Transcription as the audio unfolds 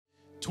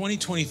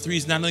2023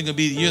 is not only going to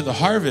be the year of the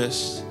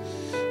harvest,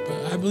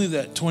 but I believe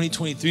that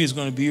 2023 is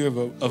going to be a year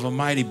of a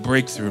mighty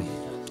breakthrough.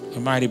 A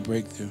mighty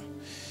breakthrough.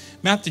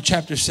 Matthew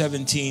chapter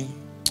 17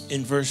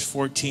 in verse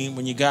 14.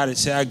 When you got it,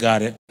 say, I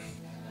got it.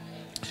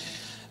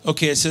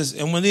 Okay, it says,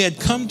 and when they had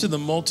come to the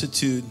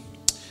multitude,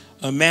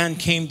 a man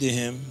came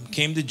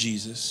to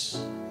Jesus,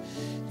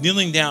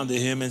 kneeling down to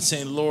him and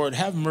saying, Lord,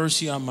 have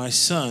mercy on my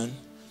son,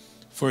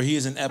 for he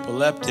is an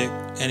epileptic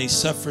and he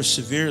suffers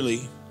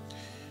severely.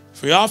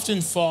 For he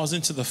often falls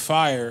into the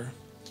fire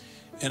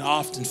and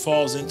often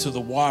falls into the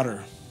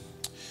water.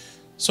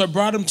 So I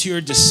brought him to your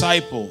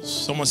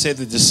disciples. Someone say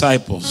the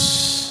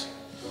disciples.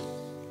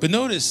 But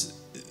notice,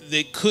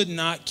 they could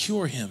not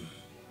cure him.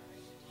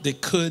 They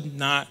could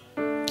not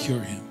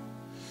cure him.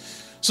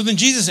 So then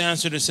Jesus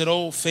answered and said,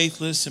 oh,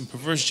 faithless and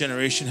perverse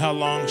generation, how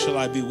long shall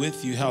I be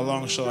with you? How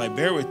long shall I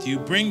bear with you?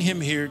 Bring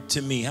him here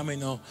to me. How many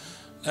know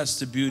that's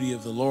the beauty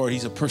of the Lord?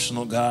 He's a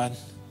personal God.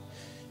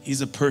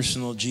 He's a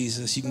personal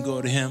Jesus. You can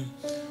go to him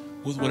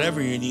with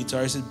whatever your needs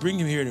are. He said, bring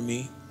him here to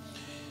me.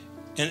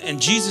 And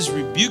Jesus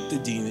rebuked the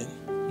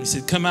demon. He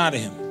said, come out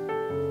of him.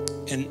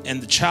 And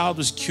the child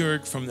was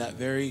cured from that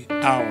very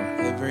hour,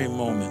 that very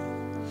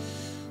moment.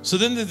 So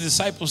then the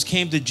disciples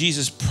came to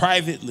Jesus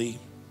privately.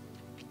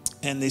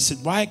 And they said,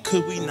 why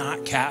could we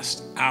not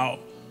cast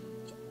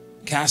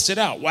it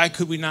out? Why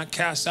could we not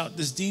cast out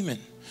this demon?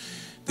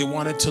 They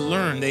wanted to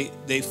learn.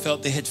 They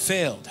felt they had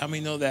failed. How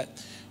many know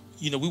that,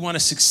 we want to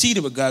succeed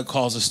at what God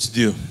calls us to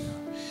do?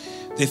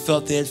 They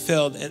felt they had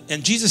failed.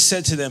 And Jesus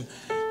said to them,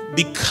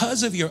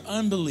 because of your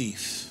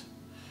unbelief,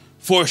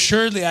 for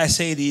assuredly I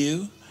say to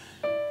you,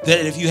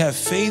 that if you have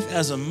faith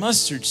as a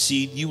mustard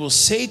seed, you will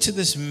say to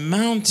this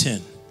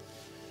mountain.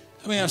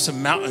 How many have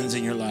some mountains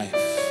in your life?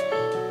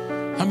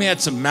 How many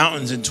had some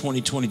mountains in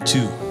 2022?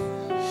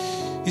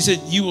 He said,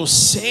 you will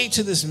say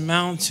to this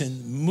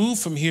mountain, move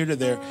from here to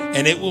there,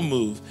 and it will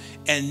move,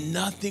 and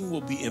nothing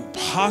will be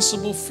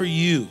impossible for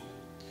you.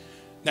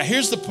 Now,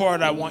 here's the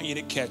part I want you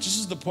to catch. This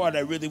is the part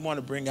I really want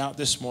to bring out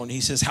this morning.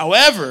 He says,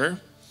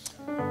 however,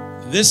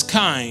 this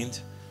kind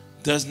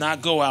does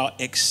not go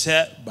out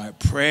except by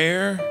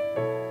prayer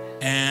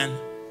and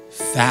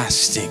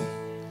fasting.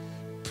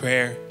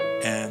 Prayer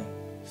and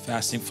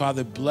fasting.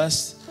 Father,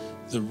 bless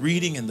the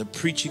reading and the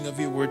preaching of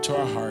your word to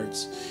our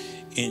hearts.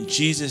 In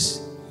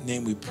Jesus'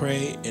 name we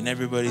pray. And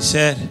everybody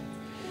said,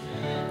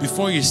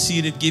 before you're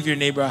seated, give your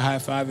neighbor a high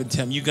five and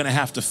tell him you're going to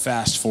have to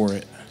fast for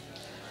it.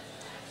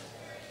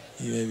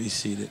 You may be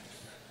seated.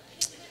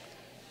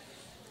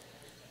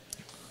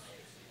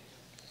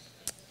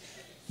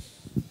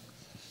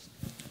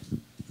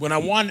 When I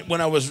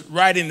was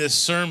writing this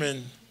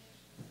sermon,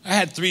 I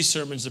had 3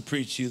 sermons to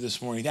preach to you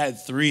this morning. I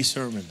had 3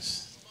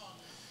 sermons.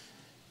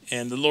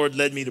 And the Lord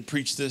led me to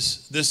preach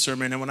this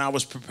sermon. And when I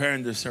was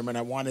preparing this sermon,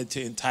 I wanted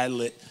to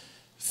entitle it,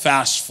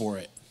 Fast for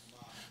It.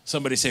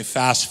 Somebody say,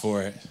 fast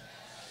for it.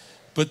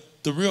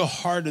 But the real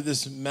heart of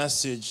this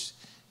message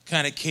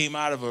kind of came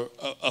out of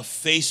a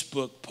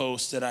Facebook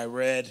post that I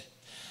read.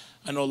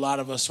 I know a lot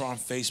of us are on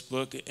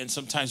Facebook, and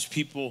sometimes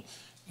people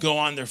go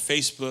on their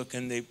Facebook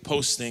and they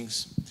post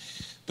things.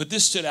 But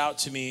this stood out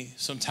to me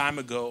some time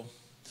ago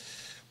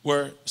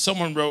where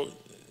someone wrote,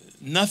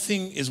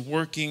 nothing is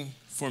working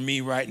for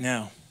me right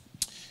now.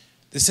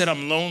 They said,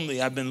 I'm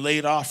lonely. I've been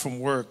laid off from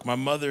work. My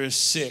mother is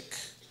sick.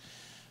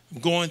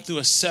 I'm going through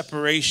a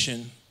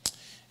separation,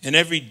 and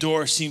every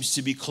door seems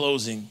to be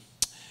closing.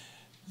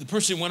 The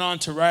person went on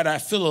to write, I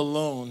feel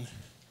alone,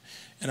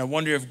 and I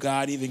wonder if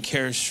God even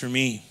cares for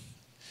me.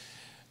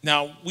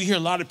 Now, we hear a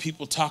lot of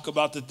people talk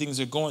about the things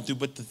they're going through,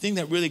 but the thing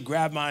that really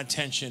grabbed my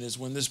attention is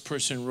when this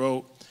person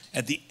wrote,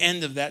 at the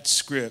end of that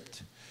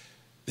script,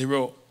 they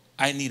wrote,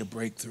 I need a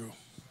breakthrough.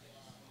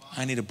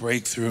 I need a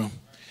breakthrough.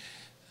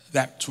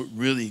 That's what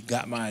really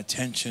got my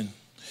attention.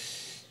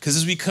 Because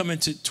as we come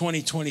into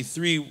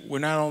 2023, we're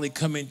not only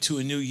coming to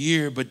a new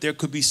year, but there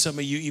could be some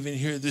of you even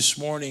here this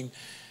morning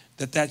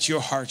that's your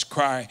heart's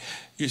cry.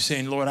 You're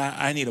saying, Lord,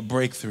 I need a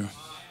breakthrough.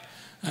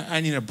 I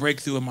need a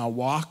breakthrough in my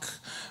walk.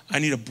 I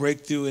need a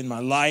breakthrough in my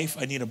life.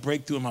 I need a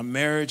breakthrough in my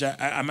marriage.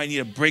 I might need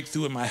a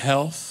breakthrough in my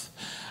health.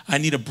 I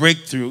need a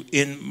breakthrough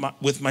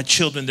with my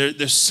children.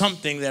 There's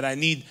something that I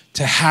need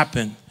to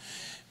happen.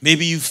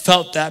 Maybe you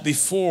felt that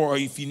before, or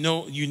if you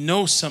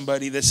know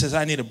somebody that says,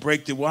 I need a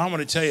breakthrough. Well, I want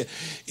to tell you,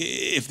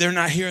 if they're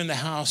not here in the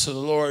house of the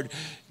Lord,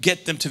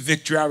 get them to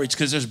Victory Outreach,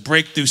 because there's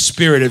breakthrough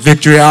spirit at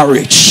Victory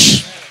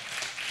Outreach.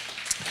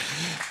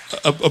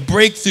 A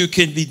breakthrough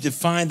can be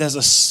defined as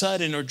a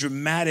sudden or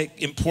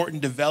dramatic,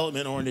 important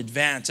development or an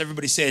advance.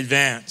 Everybody say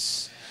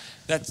advance.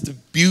 That's the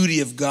beauty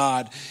of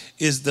God,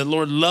 is the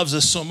Lord loves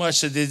us so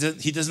much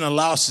that he doesn't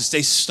allow us to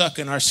stay stuck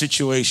in our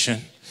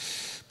situation.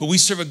 But we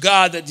serve a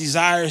God that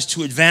desires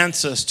to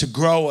advance us, to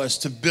grow us,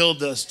 to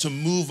build us, to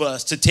move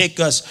us, to take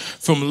us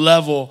from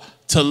level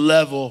to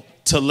level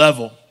to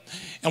level.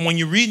 And when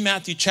you read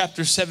Matthew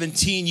chapter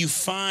 17, you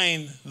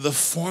find the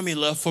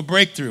formula for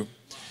breakthrough.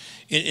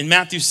 In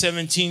Matthew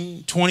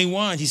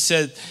 17:21, he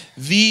said,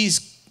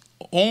 these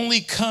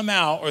only come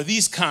out, or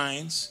these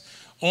kinds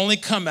only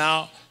come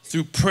out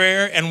through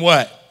prayer and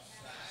what?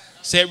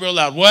 Say it real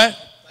loud. What?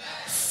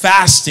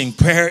 Fasting,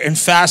 prayer and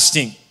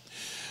fasting.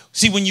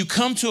 See, when you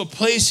come to a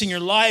place in your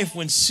life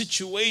when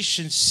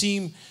situations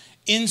seem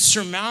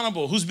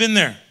insurmountable, who's been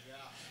there?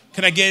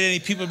 Can I get any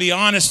people to be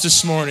honest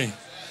this morning?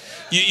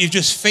 You've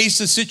just faced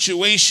a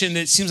situation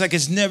that seems like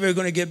it's never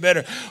going to get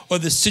better, or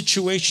the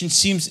situation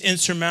seems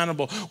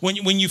insurmountable.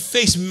 When you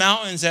face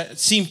mountains that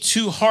seem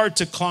too hard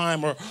to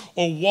climb, or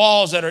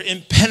walls that are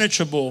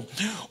impenetrable,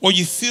 or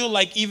you feel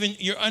like even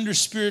you're under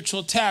spiritual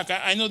attack.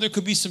 I know there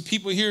could be some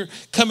people here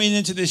coming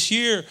into this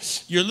year.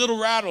 You're a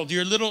little rattled.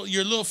 You're a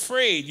little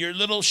afraid. You're a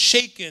little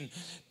shaken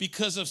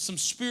because of some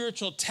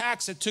spiritual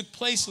attacks that took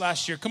place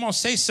last year. Come on,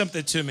 say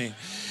something to me.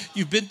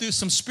 You've been through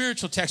some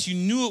spiritual attacks. You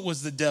knew it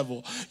was the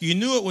devil. You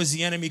knew it was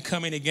the enemy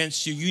coming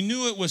against you. You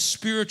knew it was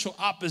spiritual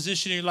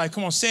opposition in your life.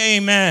 Come on, say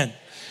amen.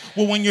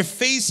 Well, when you're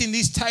facing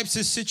these types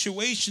of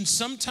situations,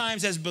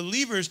 sometimes as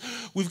believers,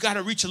 we've got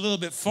to reach a little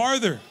bit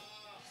farther.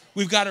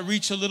 We've got to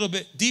reach a little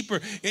bit deeper.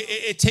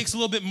 It takes a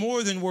little bit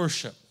more than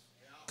worship.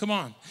 Come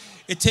on.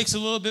 It takes a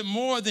little bit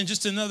more than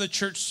just another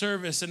church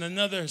service and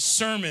another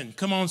sermon.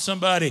 Come on,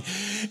 somebody.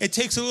 It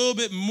takes a little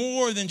bit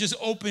more than just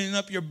opening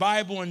up your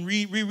Bible and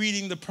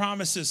rereading the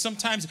promises.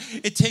 Sometimes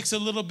it takes a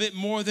little bit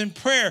more than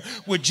prayer.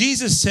 Where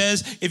Jesus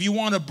says, if you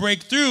want to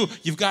break through,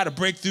 you've got to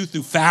break through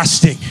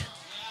fasting.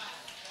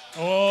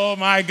 Oh,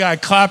 my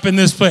God. Clap in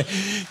this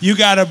place. You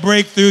got to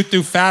break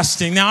through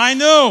fasting. Now, I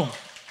know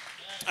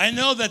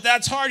that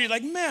that's hard. You're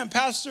like, man,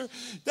 Pastor,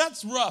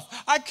 that's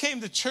rough. I came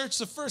to church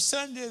the first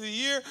Sunday of the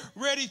year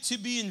ready to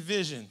be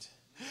envisioned,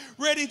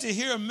 ready to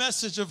hear a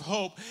message of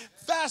hope.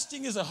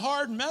 Fasting is a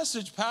hard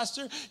message,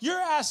 Pastor. You're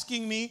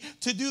asking me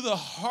to do the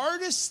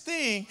hardest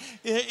thing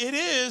it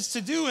is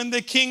to do in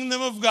the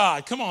kingdom of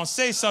God. Come on,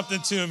 say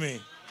something to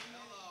me.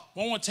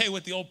 Well, I want to tell you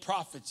what the old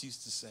prophets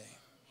used to say.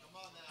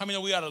 How many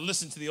know we ought to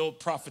listen to the old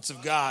prophets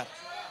of God?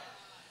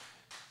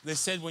 They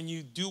said when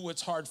you do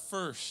what's hard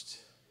first,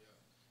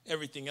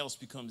 everything else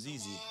becomes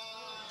easy.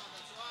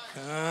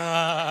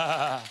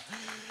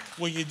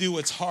 When you do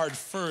what's hard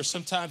first,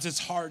 sometimes it's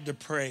hard to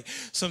pray.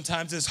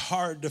 Sometimes it's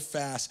hard to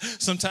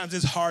fast. Sometimes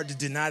it's hard to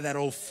deny that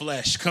old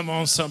flesh. Come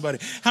on, somebody.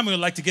 How many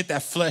would like to get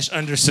that flesh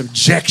under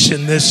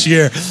subjection this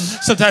year?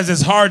 Sometimes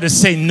it's hard to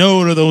say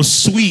no to those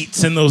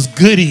sweets and those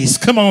goodies.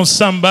 Come on,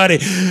 somebody.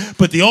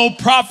 But the old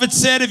prophet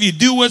said, if you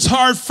do what's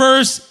hard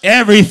first,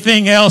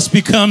 everything else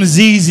becomes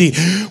easy.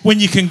 When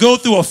you can go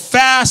through a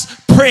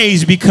fast,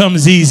 praise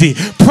becomes easy.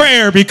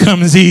 Prayer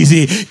becomes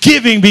easy.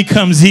 Giving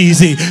becomes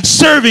easy.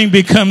 Serving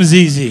becomes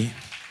easy.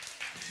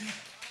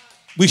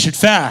 We should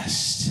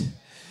fast.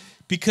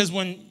 Because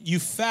when you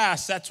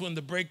fast, that's when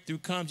the breakthrough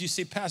comes. You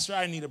say, Pastor,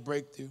 I need a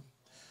breakthrough.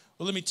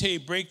 Well, let me tell you,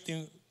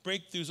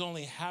 breakthroughs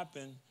only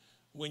happen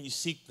when you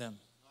seek them.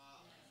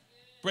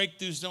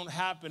 Breakthroughs don't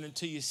happen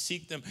until you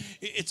seek them.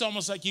 It's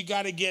almost like you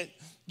got to get,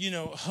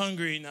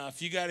 hungry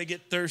enough. You got to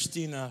get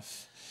thirsty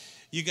enough.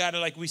 You got to,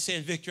 like we say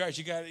in Victory Arts,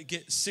 you got to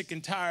get sick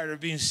and tired of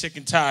being sick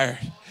and tired.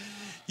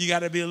 You got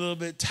to be a little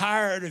bit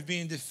tired of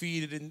being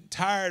defeated and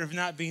tired of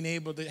not being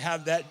able to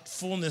have that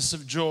fullness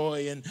of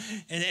joy.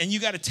 And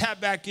you got to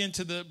tap back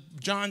into the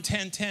John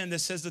 10:10 that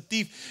says the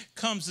thief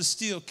comes to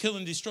steal, kill,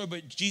 and destroy.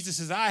 But Jesus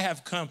says, I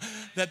have come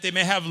that they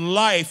may have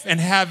life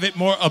and have it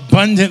more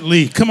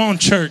abundantly. Come on,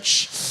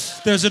 church.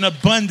 There's an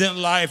abundant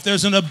life.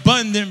 There's an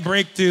abundant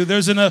breakthrough.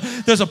 There's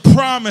a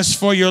promise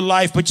for your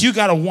life, but you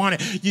got to want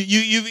it.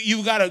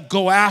 You got to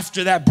go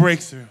after that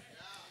breakthrough.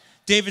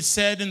 David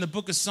said in the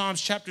book of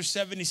Psalms, chapter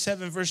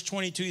 77, verse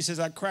 22, he says,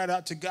 I cried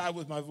out to God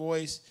with my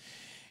voice,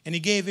 and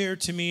he gave ear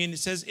to me. And it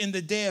says, in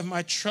the day of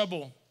my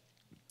trouble,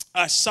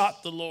 I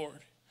sought the Lord.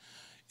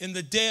 In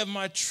the day of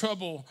my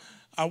trouble,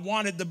 I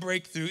wanted the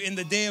breakthrough. In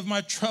the day of my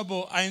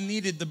trouble, I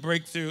needed the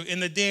breakthrough. In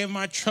the day of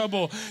my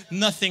trouble,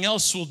 nothing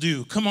else will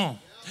do. Come on.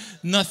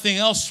 Nothing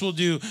else will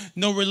do.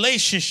 No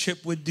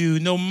relationship would do.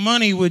 No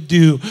money would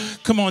do.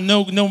 Come on,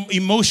 no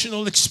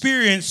emotional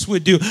experience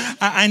would do.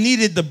 I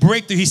needed the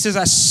breakthrough. He says,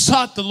 I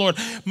sought the Lord.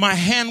 My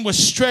hand was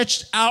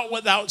stretched out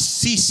without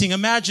ceasing.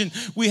 Imagine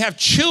we have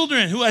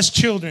children. Who has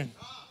children?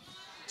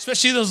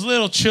 Especially those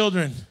little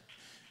children.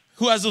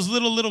 Who has those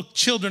little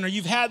children, or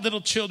you've had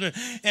little children,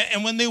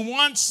 and when they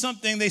want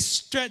something, they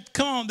stretch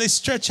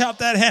out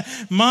that hand.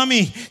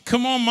 Mommy,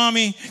 come on,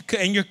 mommy.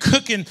 And you're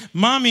cooking.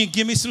 Mommy,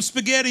 give me some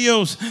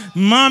SpaghettiOs.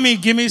 Mommy,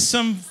 give me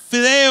some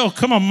fideo.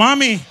 Come on,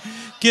 mommy.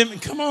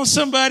 Come on,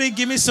 somebody,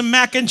 give me some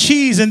mac and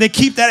cheese. And they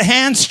keep that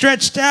hand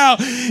stretched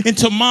out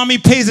until mommy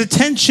pays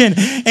attention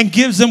and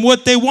gives them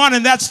what they want.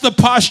 And that's the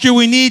posture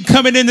we need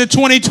coming into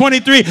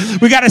 2023.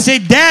 We got to say,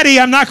 Daddy,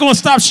 I'm not going to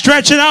stop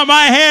stretching out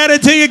my hand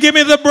until you give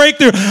me the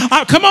breakthrough.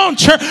 Come on,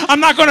 church.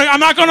 I'm not going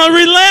to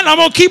relent. I'm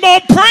going to keep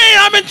on praying.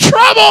 I'm in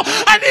trouble.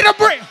 I need a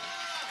break.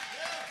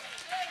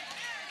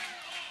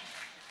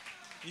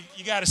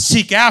 You got to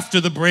seek after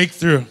the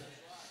breakthrough.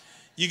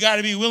 You got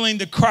to be willing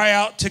to cry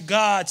out to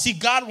God. See,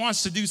 God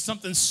wants to do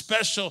something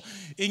special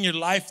in your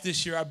life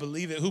this year. I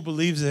believe it. Who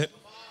believes it?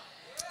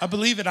 I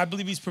believe it. I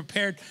believe he's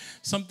prepared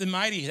something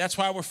mighty. That's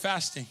why we're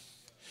fasting.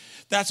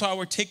 That's why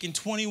we're taking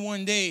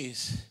 21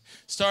 days,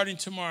 starting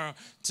tomorrow,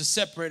 to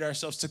separate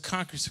ourselves, to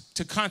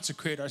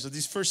consecrate ourselves.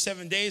 These first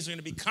 7 days are going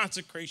to be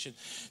consecration.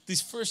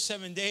 These first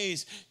 7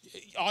 days,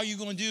 all you're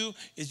going to do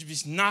is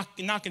just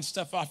knocking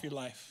stuff off your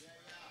life.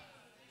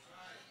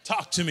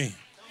 Talk to me.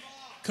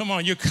 Come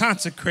on, you're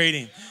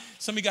consecrating.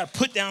 Somebody got to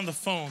put down the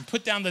phone,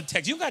 put down the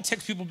text. You don't got to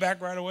text people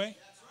back right away.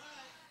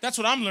 That's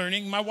what I'm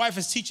learning. My wife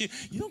is teaching.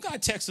 You don't got to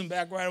text them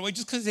back right away.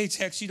 Just because they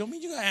text you don't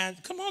mean you got to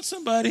answer. Come on,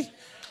 somebody.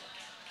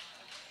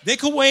 They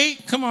could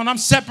wait. Come on, I'm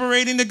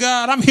separating to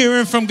God. I'm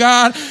hearing from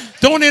God.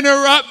 Don't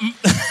interrupt.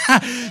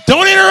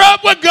 Don't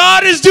interrupt what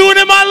God is doing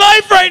in my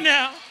life right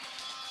now.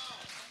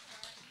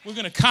 We're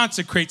going to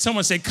consecrate.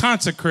 Someone say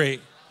consecrate.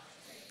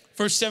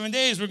 First 7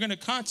 days, we're going to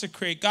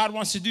consecrate. God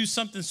wants to do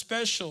something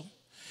special.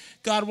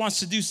 God wants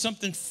to do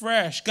something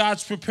fresh.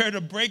 God's prepared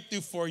a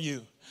breakthrough for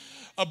you.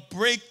 A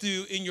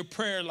breakthrough in your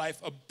prayer life,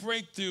 a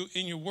breakthrough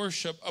in your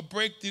worship, a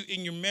breakthrough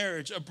in your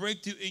marriage, a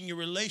breakthrough in your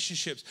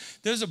relationships.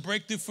 There's a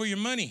breakthrough for your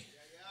money.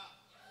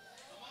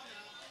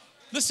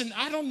 Listen,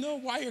 I don't know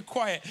why you're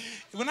quiet.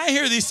 When I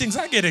hear these things,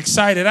 I get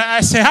excited.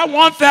 I say, I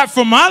want that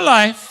for my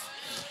life.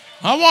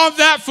 I want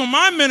that for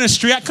my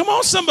ministry. Come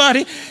on,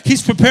 somebody.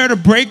 He's prepared a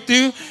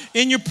breakthrough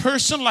in your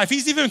personal life.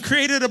 He's even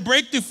created a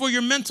breakthrough for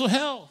your mental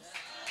health.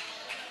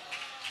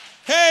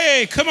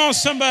 Hey, come on,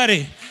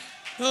 somebody.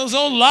 Those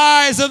old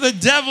lies of the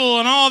devil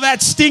and all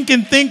that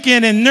stinking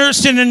thinking and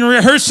nursing and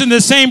rehearsing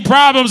the same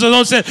problems. As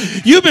those said,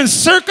 you've been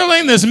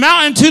circling this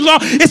mountain too long.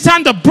 It's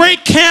time to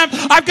break camp.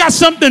 I've got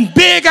something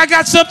big. I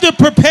got something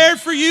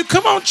prepared for you.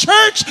 Come on,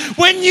 church.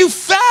 When you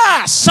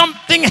fast,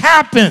 something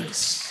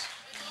happens.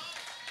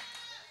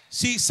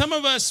 See, some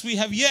of us, we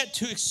have yet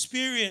to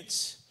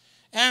experience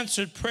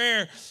answered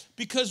prayer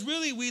because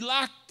really we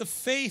lack the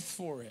faith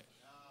for it.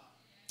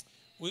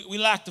 We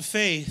lack the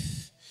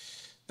faith.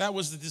 That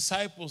was the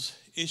disciples'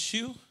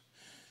 issue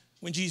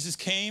when Jesus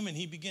came and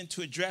he began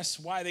to address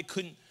why they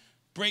couldn't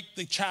break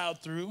the child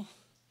through.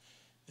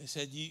 They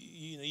said,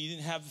 you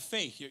didn't have the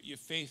faith. Your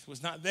faith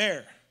was not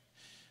there.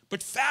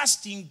 But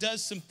fasting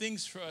does some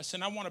things for us,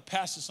 and I want to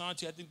pass this on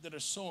to you. I think that are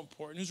so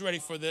important. Who's ready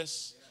for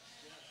this?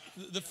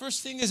 The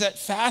first thing is that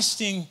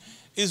fasting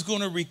is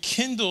going to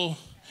rekindle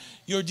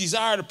your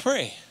desire to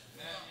pray.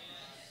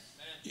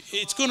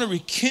 It's going to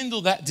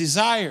rekindle that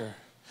desire.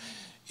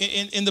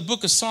 In the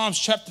book of Psalms,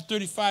 chapter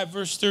 35,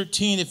 verse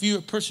 13, if you're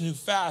a person who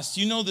fasts,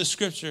 you know this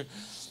scripture.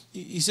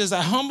 He says,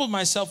 I humbled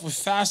myself with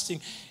fasting,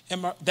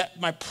 and that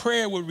my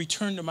prayer would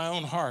return to my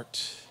own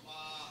heart.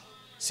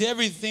 See,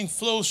 everything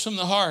flows from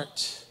the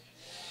heart.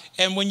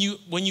 And when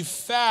you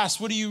fast,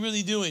 what are you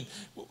really doing?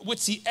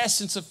 What's the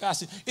essence of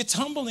fasting? It's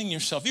humbling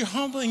yourself. You're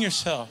humbling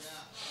yourself.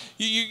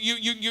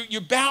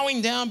 You're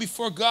bowing down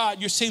before God.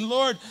 You're saying,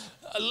 Lord,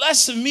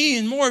 less of me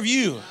and more of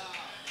you.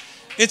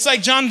 It's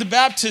like John the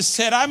Baptist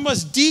said, I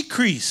must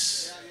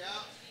decrease.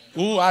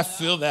 Ooh, I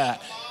feel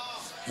that.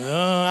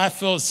 I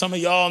feel some of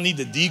y'all need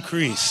to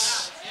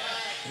decrease.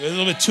 A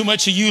little bit too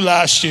much of you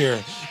last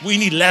year. We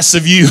need less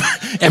of you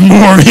and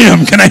more of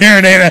him. Can I hear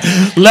an amen?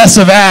 Less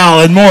of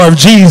Al and more of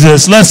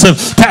Jesus. Less of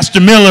Pastor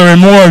Miller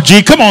and more of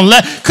G. Come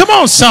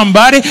on,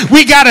 somebody.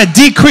 We got to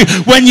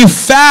decrease. When you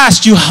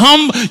fast, you're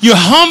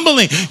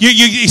humbling.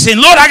 You're saying,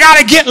 Lord, I got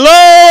to get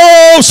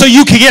low so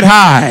you can get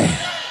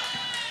high.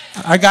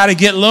 I got to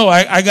get low.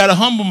 I got to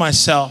humble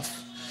myself.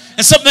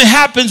 And something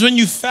happens when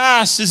you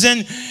fast is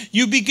then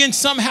you begin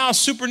somehow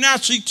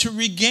supernaturally to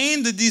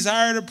regain the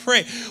desire to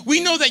pray.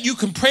 We know that you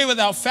can pray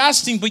without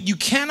fasting, but you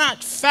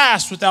cannot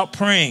fast without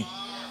praying.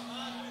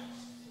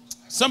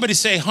 Somebody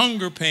say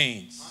hunger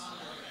pains.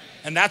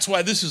 And that's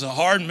why this is a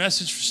hard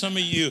message for some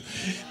of you.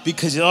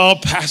 Because, oh,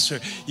 Pastor,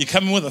 you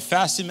come in with a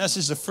fasting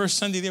message the first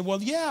Sunday there.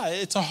 Well, yeah,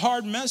 it's a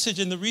hard message.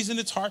 And the reason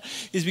it's hard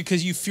is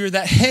because you fear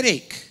that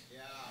headache.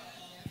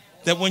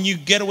 That when you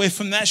get away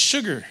from that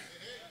sugar,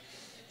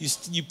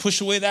 you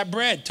push away that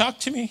bread. Talk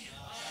to me.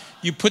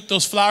 You put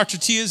those flour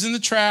tortillas in the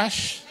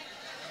trash.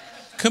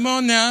 Come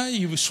on now.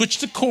 You switch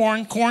to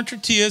corn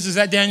tortillas. Is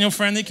that Daniel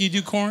friendly? Can you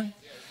do corn?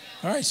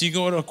 All right, so you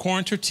go to a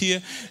corn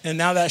tortilla, and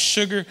now that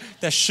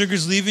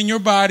sugar's leaving your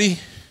body.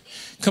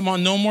 Come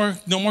on, no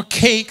more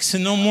cakes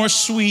and no more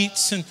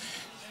sweets and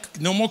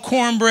no more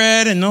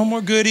cornbread and no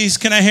more goodies.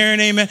 Can I hear an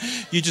amen?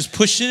 You're just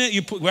pushing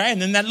it. Right, and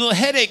then that little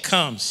headache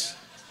comes.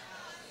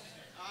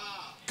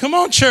 Come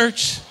on,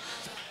 church.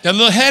 That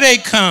little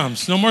headache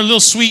comes. No more little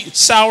sweet,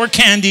 sour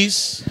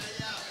candies.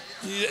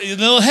 A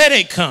little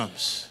headache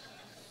comes.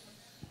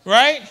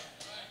 Right?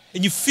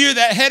 And you fear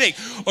that headache,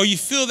 or you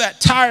feel that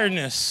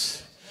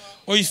tiredness,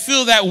 or you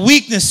feel that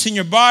weakness in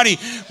your body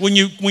when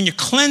you're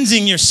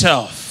cleansing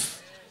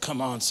yourself.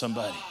 Come on,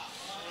 somebody.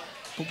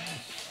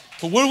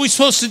 But what are we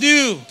supposed to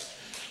do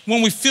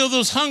when we feel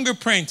those hunger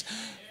pains?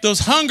 Those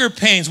hunger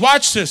pains.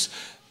 Watch this.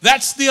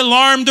 That's the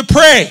alarm to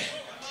pray.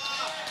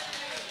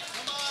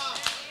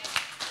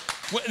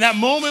 That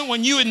moment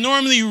when you would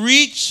normally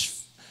reach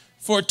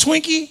for a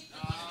Twinkie.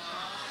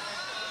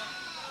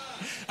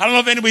 I don't know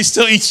if anybody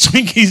still eats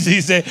Twinkies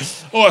these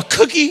days. Or a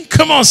cookie.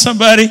 Come on,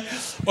 somebody.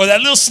 Or that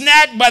little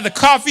snack by the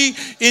coffee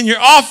in your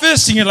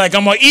office. And you're like,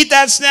 I'm going to eat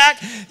that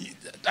snack.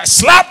 I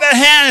slap that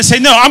hand and say,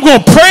 no, I'm going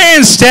to pray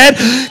instead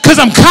because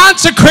I'm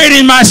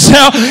consecrating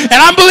myself and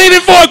I'm believing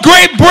for a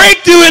great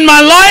breakthrough in my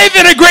life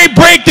and a great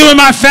breakthrough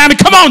in my family.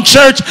 Come on,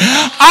 church.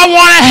 I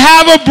want to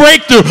have a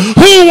breakthrough.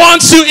 Who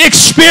wants to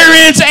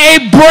experience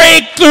a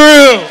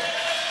breakthrough?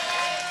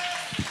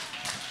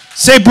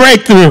 Say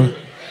breakthrough.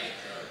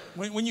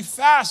 When you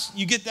fast,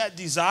 you get that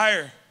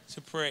desire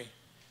to pray.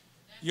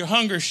 Your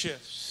hunger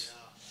shifts.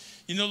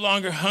 You're no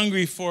longer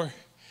hungry for,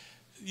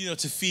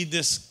 to feed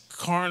this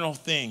carnal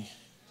thing.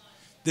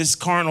 This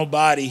carnal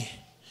body.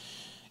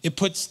 It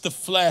puts the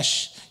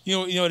flesh,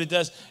 you know what it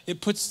does?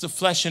 It puts the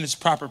flesh in its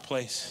proper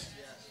place.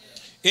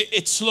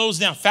 It slows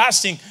down.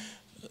 Fasting,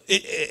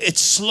 it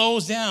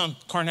slows down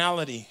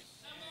carnality.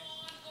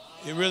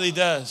 It really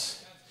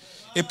does.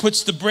 It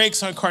puts the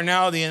brakes on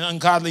carnality and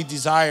ungodly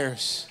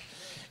desires.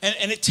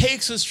 And it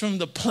takes us from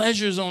the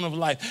pleasure zone of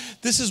life.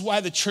 This is why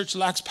the church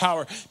lacks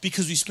power,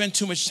 because we spend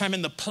too much time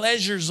in the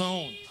pleasure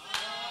zone.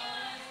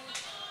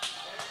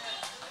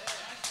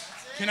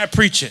 Can I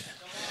preach it?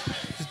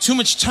 Too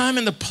much time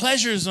in the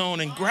pleasure zone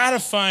and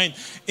gratifying,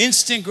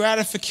 instant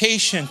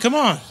gratification. Come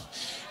on.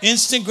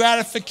 Instant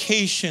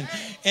gratification.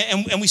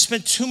 And we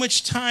spend too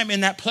much time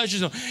in that pleasure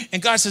zone. And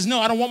God says,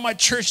 no, I don't want my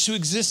church to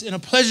exist in a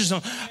pleasure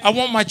zone. I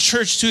want my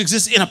church to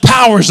exist in a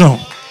power zone.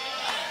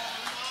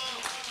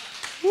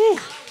 Woo.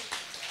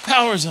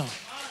 Power zone.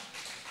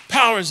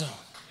 Power zone.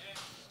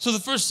 So the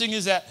first thing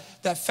is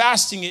that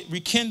fasting, it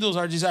rekindles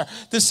our desire.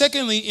 Then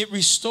secondly, it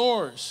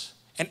restores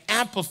and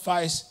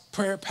amplifies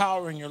prayer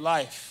power in your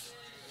life.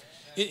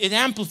 It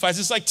amplifies.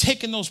 It's like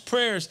taking those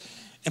prayers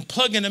and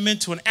plugging them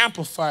into an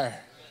amplifier.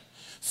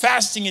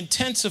 Fasting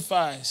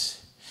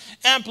intensifies,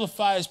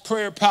 amplifies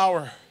prayer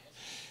power,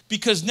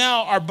 because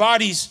now our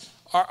bodies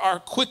are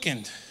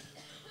quickened.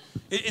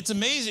 It's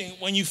amazing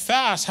when you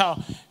fast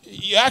how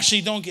you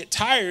actually don't get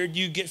tired,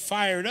 you get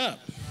fired up.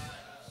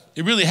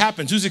 It really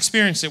happens. Who's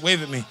experienced it?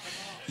 Wave at me.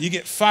 You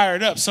get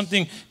fired up.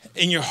 Something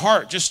in your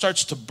heart just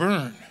starts to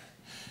burn.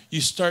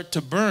 You start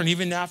to burn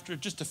even after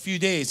just a few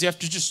days,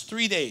 after just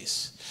 3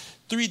 days.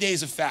 3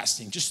 days of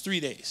fasting, just 3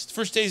 days.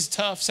 First day is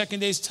tough, second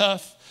day is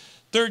tough,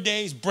 third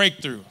day is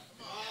breakthrough.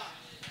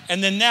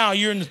 And then now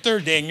you're in the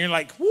third day and you're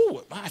like,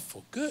 whoo, I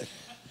feel good.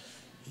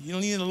 You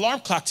don't need an alarm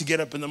clock to get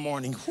up in the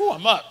morning. Whoo,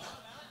 I'm up.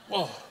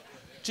 Whoa,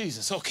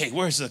 Jesus, okay,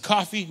 where's the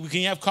coffee?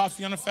 Can you have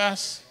coffee on a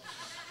fast?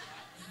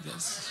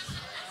 Because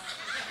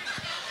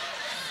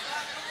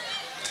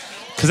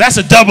that's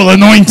a double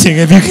anointing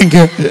if you can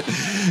get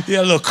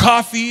a little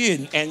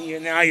coffee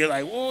and now you're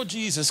like, oh,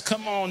 Jesus,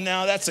 come on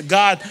now, that's a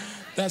God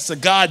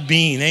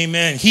bean,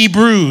 amen.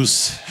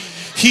 Hebrews,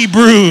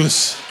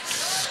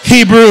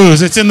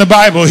 it's in the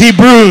Bible,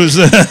 Hebrews.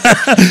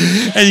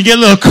 And you get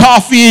a little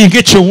coffee, and you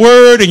get your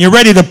word, and you're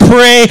ready to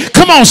pray.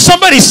 Come on,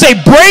 somebody say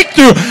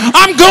breakthrough.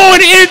 I'm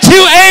going into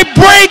a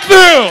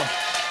breakthrough.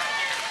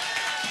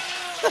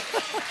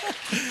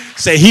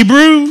 Say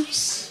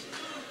Hebrews.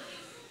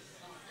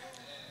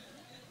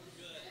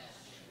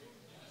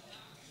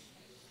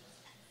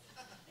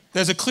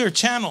 There's a clear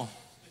channel.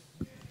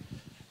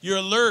 You're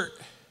alert.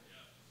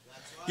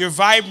 You're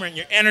vibrant.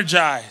 You're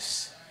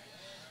energized.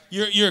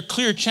 You're a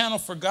clear channel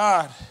for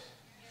God.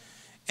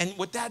 And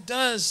what that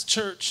does,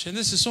 church, and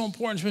this is so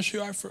important, especially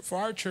for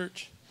our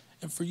church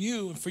and for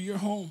you and for your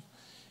home,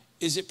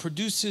 is it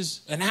produces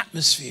an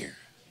atmosphere.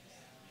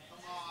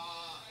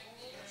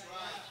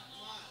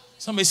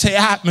 Somebody say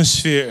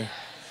atmosphere.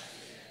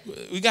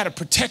 We got to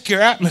protect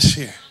your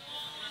atmosphere.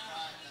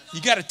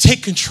 You got to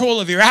take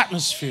control of your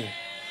atmosphere.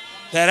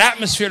 That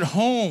atmosphere at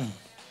home.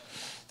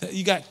 That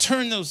you got to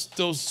turn those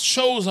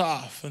shows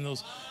off, and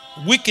those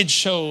wicked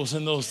shows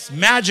and those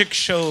magic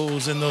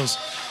shows and those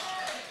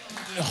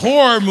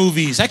horror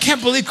movies. I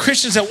can't believe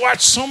Christians that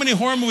watch so many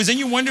horror movies and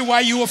you wonder why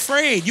you're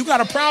afraid. You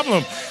got a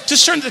problem.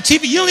 Just turn the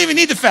TV. You don't even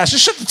need to fast.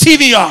 Just shut the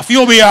TV off.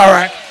 You'll be all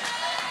right.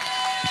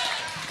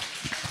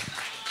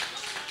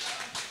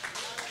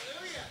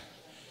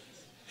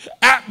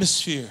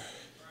 Atmosphere.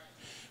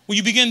 When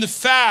you begin to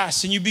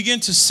fast and you begin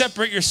to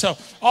separate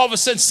yourself, all of a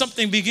sudden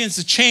something begins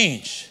to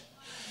change.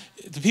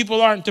 The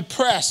people aren't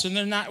depressed and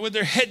they're not with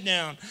their head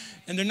down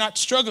and they're not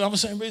struggling. All of a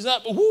sudden everybody's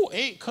up. Woo,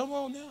 hey, come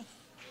on now.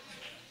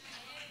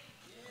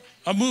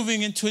 I'm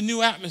moving into a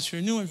new atmosphere,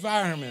 a new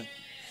environment.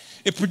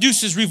 It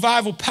produces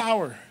revival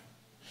power.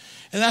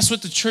 And that's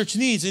what the church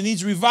needs. It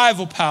needs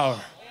revival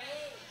power.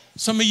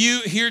 Some of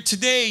you here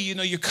today,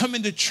 you're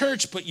coming to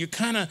church, but you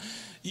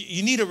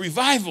need a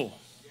revival.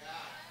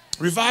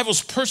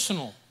 Revival's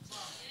personal.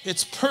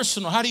 It's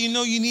personal. How do you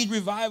know you need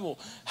revival?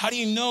 How do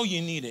you know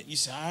you need it? You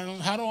say,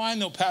 how do I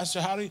know,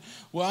 Pastor?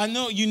 Well, I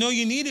know you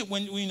need it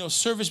when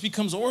service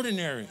becomes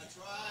ordinary.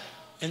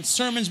 And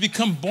sermons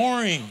become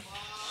boring.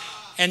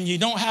 And you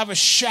don't have a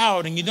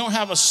shout and you don't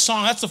have a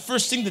song. That's the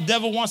first thing the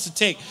devil wants to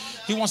take.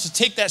 He wants to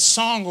take that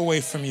song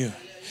away from you.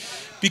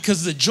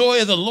 Because the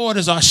joy of the Lord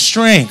is our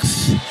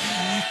strength.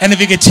 And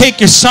if you could take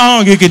your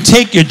song, you could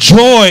take your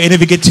joy. And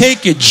if you could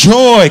take your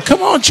joy,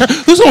 come on, church.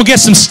 Who's going to get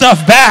some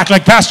stuff back,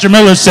 like Pastor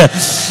Miller said?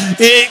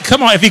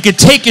 Come on, if you could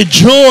take your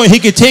joy, he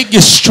could take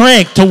your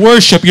strength to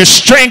worship, your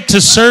strength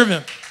to serve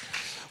him.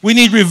 We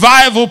need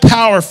revival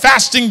power.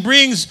 Fasting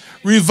brings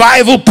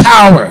revival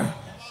power.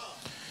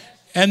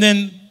 And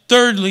then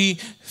thirdly,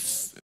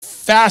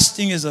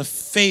 fasting is a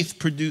faith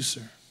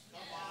producer.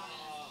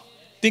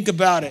 Think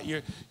about it.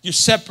 You're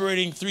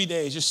separating 3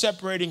 days. You're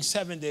separating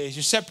 7 days.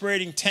 You're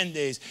separating 10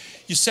 days.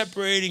 You're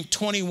separating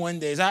 21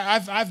 days.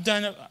 I've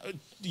done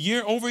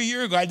it over a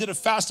year ago. I did a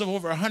fast of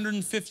over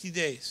 150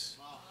 days.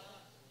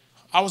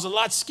 I was a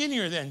lot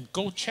skinnier then.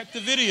 Go check the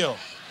video.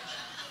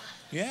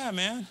 Yeah,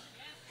 man.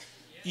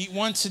 Eat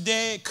once a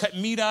day. Cut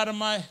meat out of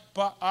my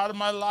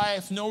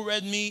life. No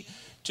red meat.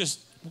 Just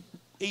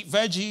ate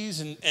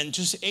veggies and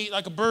just ate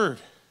like a bird.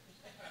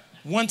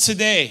 Once a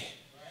day.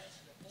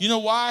 You know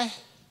why?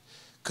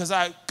 Because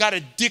I got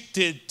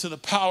addicted to the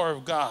power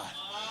of God.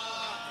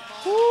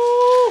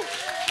 Woo!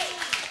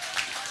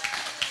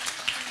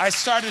 I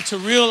started to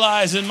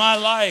realize in my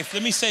life,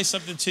 let me say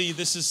something to you.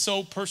 This is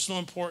so personal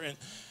important,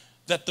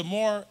 that the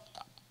more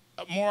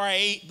I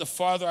ate, the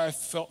farther I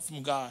felt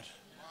from God.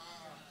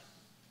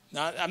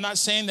 Now, I'm not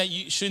saying that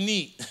you shouldn't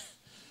eat.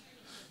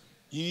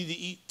 You need to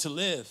eat to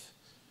live,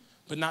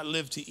 but not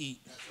live to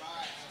eat.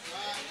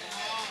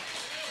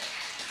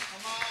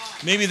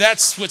 Maybe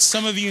that's what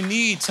some of you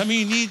need. Some of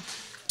you need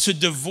to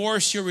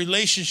divorce your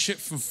relationship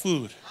from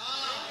food.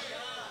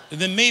 And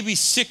then maybe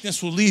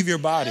sickness will leave your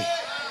body.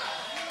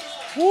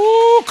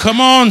 Woo, come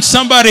on,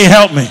 somebody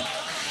help me.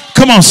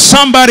 Come on,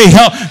 somebody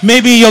help.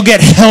 Maybe you'll get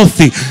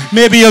healthy.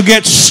 Maybe you'll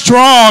get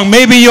strong.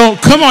 Maybe you'll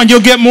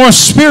get more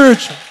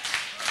spiritual.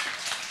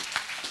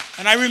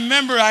 And I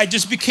remember I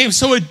just became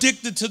so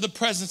addicted to the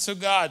presence of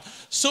God.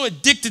 So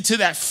addicted to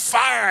that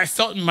fire I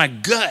felt in my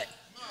gut.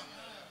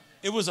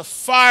 It was a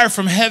fire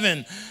from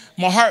heaven.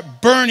 My heart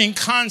burning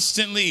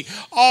constantly,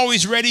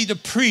 always ready to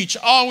preach,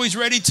 always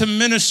ready to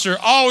minister,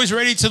 always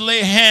ready to lay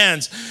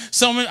hands.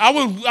 So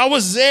I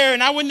was there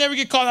and I would never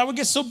get called. I would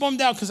get so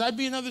bummed out because I'd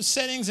be in other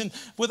settings and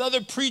with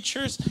other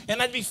preachers and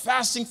I'd be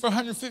fasting for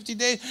 150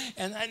 days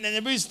and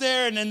everybody's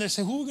there and then they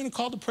say, who are we going to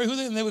call to pray?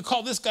 And they would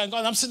call this guy and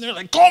I'm sitting there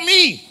like, call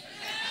me.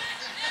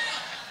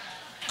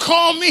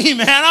 Call me,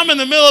 man. I'm in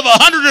the middle of a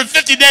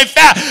 150-day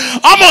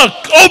fast. I'm going to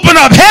open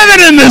up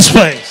heaven in this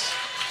place.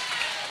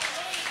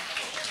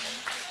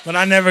 But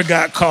I never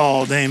got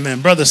called, amen.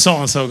 Brother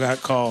so-and-so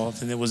got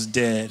called, and it was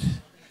dead.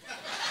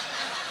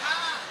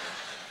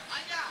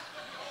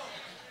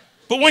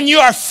 But when you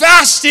are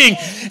fasting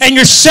and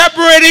you're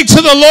separating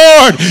to the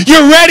Lord,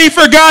 you're ready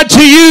for God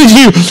to use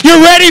you.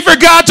 You're ready for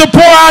God to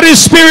pour out His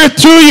Spirit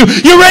through you.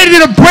 You're ready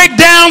to break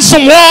down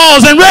some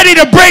walls and ready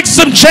to break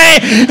some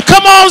chains.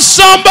 Come on,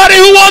 somebody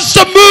who wants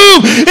to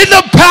move in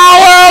the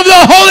power of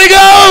the Holy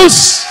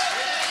Ghost.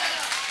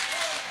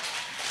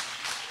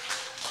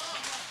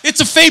 It's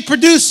a faith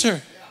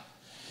producer.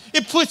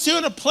 It puts you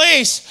in a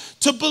place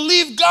to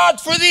believe God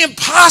for the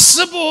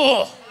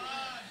impossible.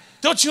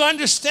 Don't you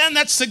understand?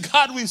 That's the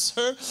God we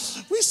serve.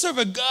 We serve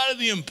a God of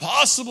the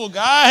impossible,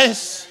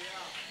 guys.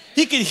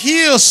 He could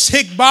heal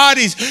sick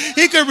bodies.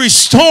 He could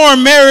restore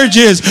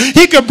marriages.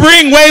 He could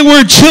bring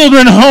wayward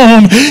children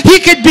home. He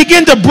could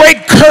begin to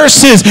break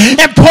curses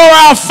and pour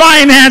out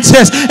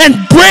finances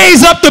and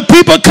raise up the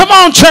people. Come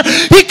on, church.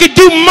 He could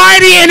do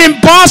mighty and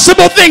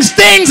impossible things,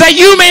 things that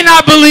you may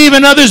not believe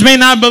and others may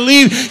not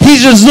believe.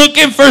 He's just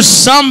looking for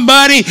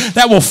somebody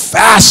that will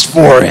fast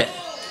for it.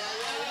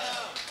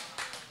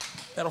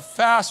 That'll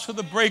fast for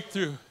the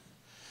breakthrough.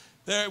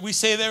 We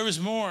say there is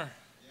more.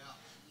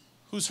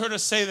 Who's heard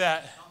us say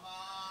that?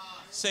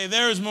 Say,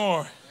 there is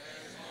more.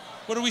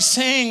 What are we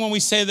saying when we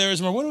say there is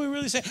more? What are we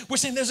really saying? We're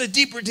saying there's a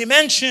deeper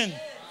dimension.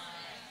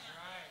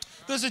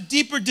 There's a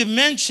deeper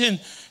dimension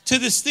to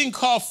this thing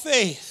called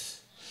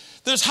faith.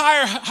 There's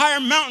higher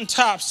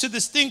mountaintops to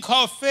this thing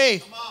called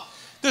faith.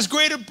 There's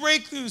greater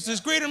breakthroughs.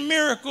 There's greater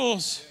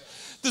miracles.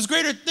 There's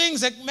greater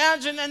things.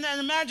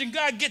 Imagine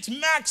God gets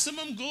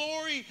maximum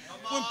glory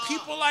when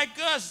people like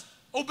us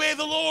obey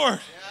the Lord.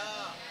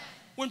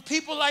 When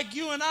people like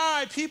you and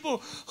I,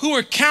 people who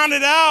are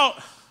counted out,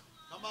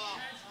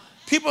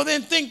 people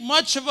didn't think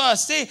much of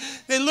us. They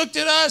looked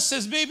at us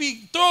as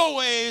maybe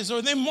throwaways,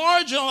 or they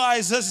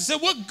marginalized us and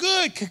said, what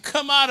good could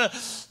come out of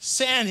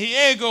San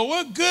Diego?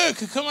 What good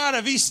could come out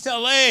of East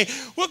LA?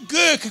 What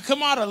good could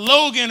come out of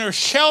Logan or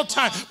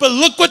Sheltime? But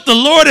look what the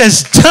Lord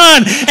has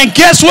done. And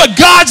guess what?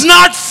 God's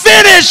not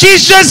finished.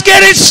 He's just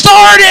getting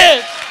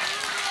started.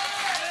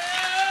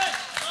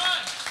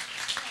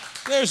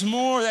 There's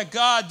more that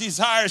God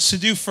desires to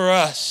do for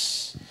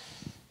us.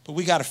 But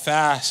we got to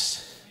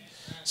fast.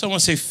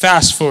 Someone say,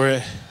 fast for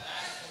it.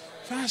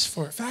 Fast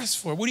for it. Fast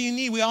for it. What do you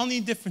need? We all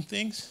need different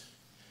things.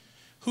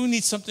 Who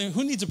needs something?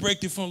 Who needs a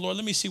breakthrough from the Lord?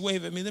 Let me see.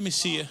 Wave at me. Let me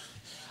see you.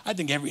 I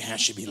think every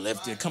hand should be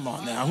lifted. Come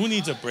on now. Who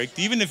needs a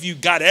breakthrough? Even if you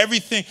got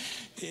everything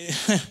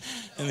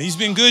and He's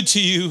been good to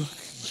you,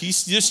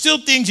 there's still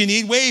things you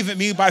need. Wave at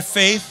me by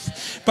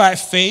faith. By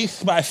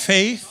faith. By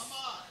faith.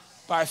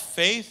 By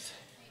faith.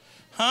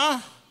 Huh?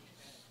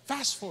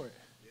 Fast for it.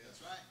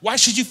 Why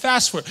should you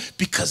fast for it?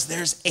 Because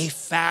there's a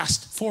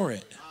fast for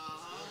it.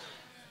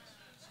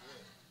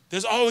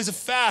 There's always a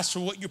fast for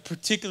what your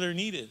particular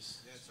need is.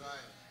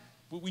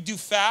 We do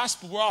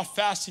fast, but we're all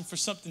fasting for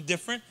something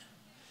different.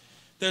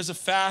 There's a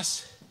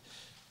fast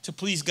to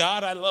please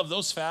God. I love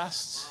those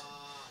fasts.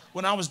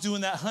 When I was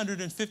doing that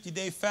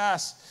 150-day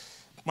fast,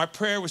 my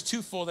prayer was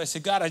twofold. I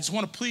said, God, I just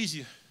want to please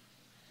you.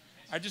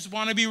 I just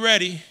want to be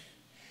ready.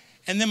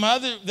 And then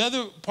the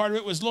other part of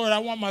it was, Lord, I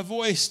want my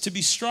voice to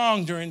be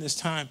strong during this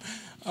time.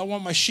 I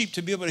want my sheep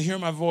to be able to hear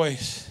my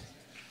voice.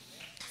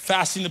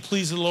 Fasting to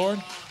please the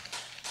Lord.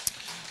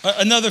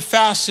 Another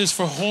fast is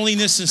for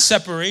holiness and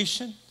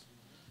separation.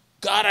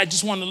 God, I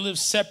just want to live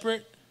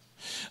separate.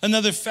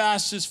 Another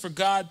fast is for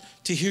God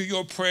to hear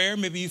your prayer.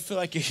 Maybe you feel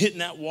like you're hitting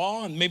that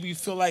wall, and maybe you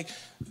feel like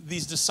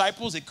these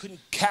disciples, they couldn't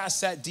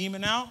cast that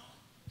demon out.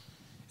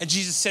 And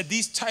Jesus said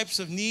these types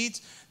of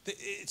needs,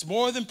 it's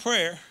more than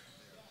prayer.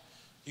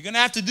 You're going to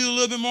have to do a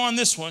little bit more on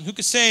this one. Who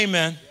could say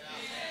amen?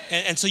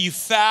 And so you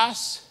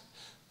fast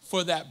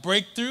for that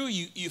breakthrough.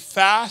 You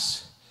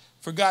fast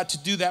for God to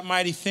do that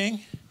mighty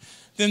thing.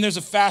 Then there's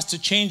a fast to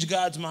change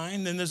God's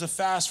mind. Then there's a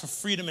fast for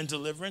freedom and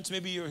deliverance.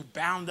 Maybe you're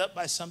bound up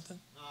by something.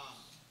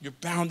 You're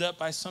bound up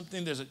by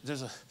something.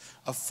 There's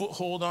a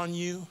foothold on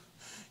you.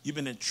 You've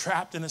been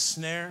entrapped in a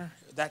snare.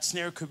 That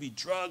snare could be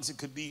drugs. It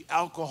could be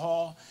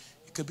alcohol.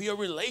 It could be a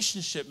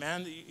relationship,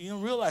 man. You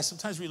don't realize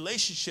sometimes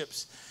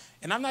relationships,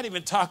 and I'm not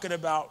even talking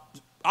about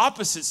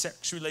opposite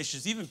sex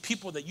relationships, even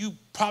people that you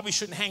probably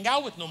shouldn't hang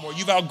out with no more.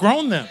 You've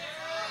outgrown them.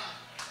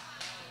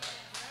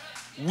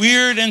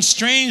 Weird and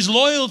strange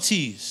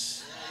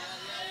loyalties.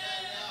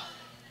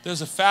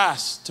 There's a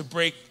fast to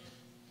break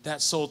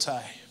that soul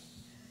tie.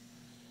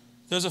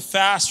 There's a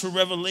fast for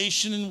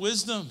revelation and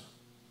wisdom.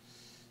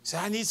 Say,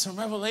 I need some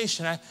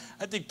revelation. I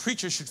think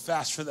preachers should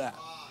fast for that.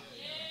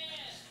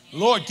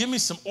 Lord, give me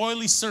some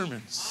oily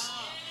sermons.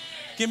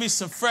 Give me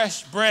some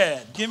fresh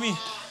bread. Give me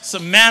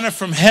some manna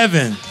from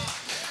heaven.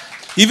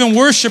 Even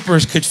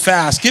worshipers could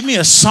fast. Give me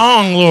a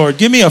song, Lord.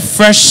 Give me a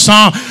fresh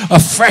song, a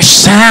fresh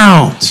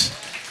sound.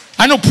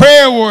 I know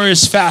prayer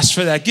warriors fast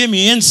for that. Give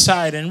me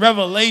insight and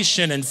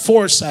revelation and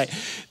foresight.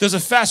 There's a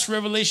fast for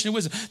revelation and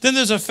wisdom. Then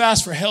there's a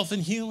fast for health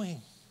and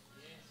healing.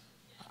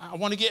 I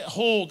want to get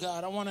whole,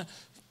 God. I want to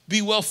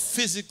be well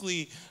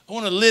physically. I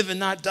want to live and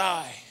not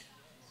die.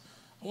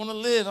 I want to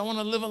live. I want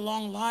to live a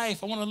long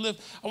life. I want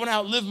to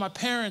outlive my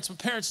parents. My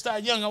parents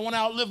died young. I want to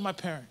outlive my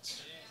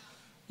parents.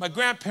 My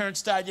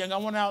grandparents died young. I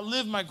want to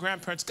outlive my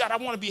grandparents. God, I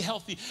want to be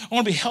healthy. I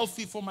want to be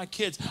healthy for my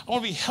kids. I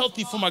want to be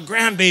healthy for my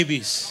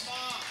grandbabies.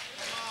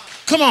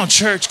 Come on,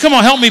 church. Come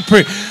on, help me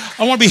pray.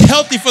 I want to be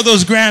healthy for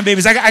those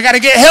grandbabies. I got to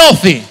get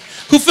healthy.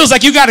 Who feels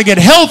like you got to get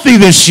healthy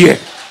this year?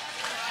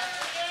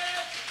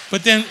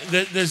 But then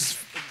there's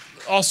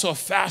also a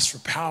fast for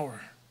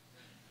power.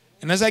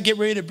 And as I get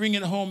ready to bring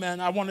it home, man,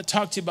 I want to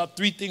talk to you about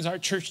 3 things our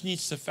church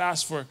needs to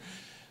fast for.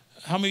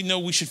 How many know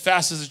we should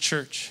fast as a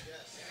church?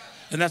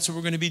 And that's what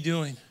we're going to be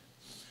doing.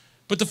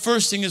 But the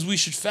first thing is we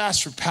should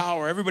fast for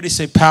power. Everybody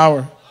say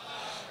power.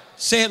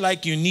 Say it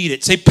like you need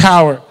it. Say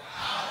power.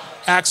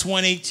 Acts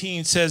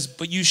 1:18 says,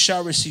 but you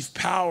shall receive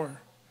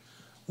power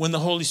when the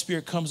Holy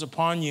Spirit comes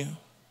upon you,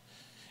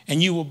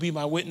 and you will be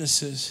my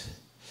witnesses.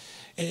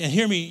 And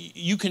hear me,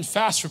 you can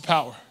fast for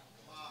power.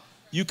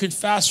 You can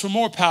fast for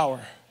more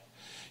power.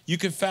 You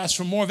can fast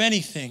for more of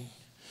anything.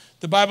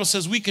 The Bible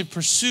says we can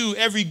pursue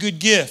every good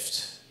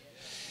gift.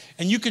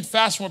 And you can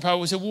fast for more power.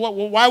 We say, well,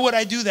 why would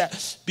I do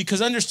that?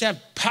 Because understand,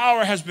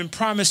 power has been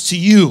promised to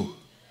you.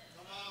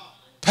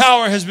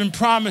 Power has been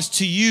promised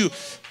to you.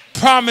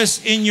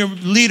 Promise in your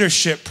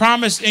leadership.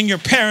 Promise in your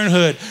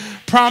parenthood.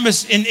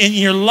 Promise in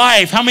your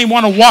life. How many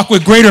want to walk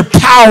with greater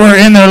power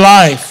in their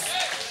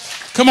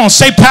life? Come on,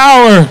 say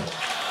power.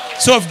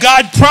 So if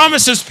God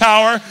promises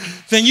power,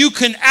 then you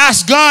can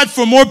ask God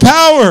for more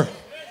power.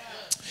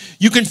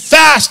 You can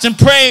fast and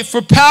pray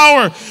for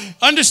power.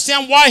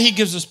 Understand why he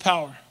gives us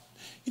power.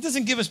 He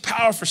doesn't give us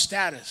power for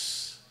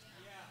status.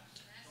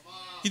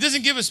 He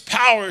doesn't give us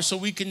power so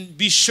we can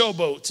be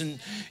showboats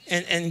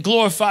and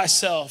glorify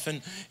self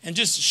and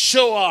just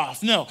show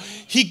off. No,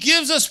 he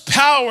gives us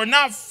power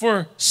not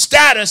for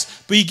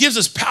status, but he gives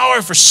us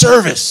power for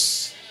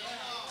service.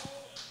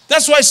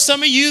 That's why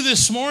some of you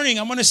this morning,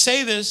 I'm going to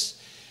say this,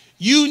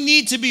 you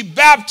need to be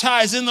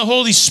baptized in the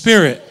Holy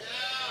Spirit.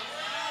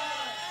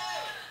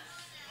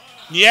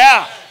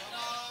 Yeah.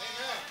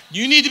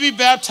 You need to be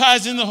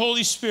baptized in the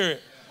Holy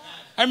Spirit.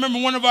 I remember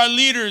one of our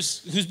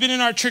leaders who's been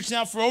in our church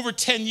now for over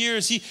 10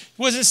 years. He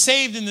wasn't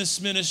saved in this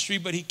ministry,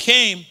 but he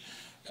came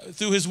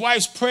through his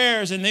wife's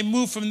prayers, and they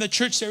moved from the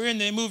church they were in.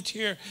 They moved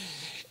here,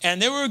 and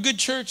they were a good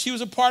church. He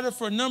was a part of it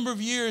for a number of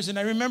years, and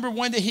I remember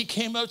one day he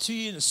came up to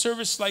you in a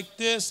service like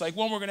this, like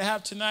one we're going to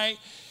have tonight.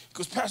 He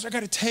goes, Pastor, I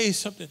got to tell you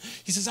something.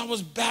 He says, I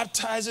was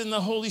baptized in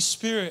the Holy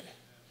Spirit.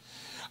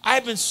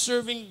 I've been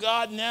serving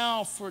God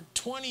now for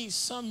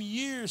 20-some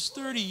years,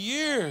 30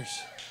 years.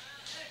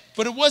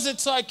 But it wasn't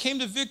until I came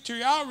to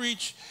Victory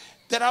Outreach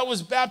that I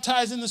was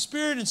baptized in the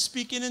Spirit and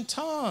speaking in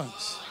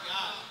tongues.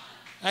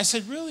 I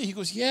said, really? He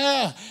goes,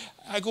 yeah.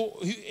 I go,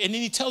 and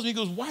then he tells me, he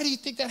goes, why do you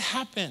think that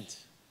happened?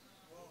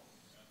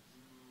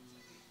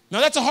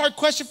 Now, that's a hard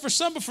question for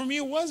some, but for me,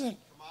 it wasn't.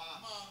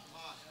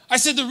 I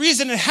said, the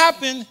reason it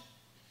happened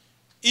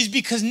is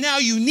because now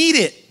you need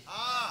it.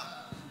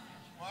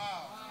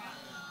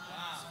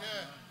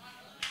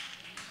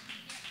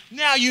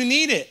 Now you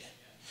need it.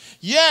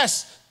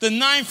 Yes, the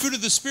 9 fruit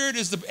of the Spirit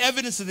is the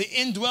evidence of the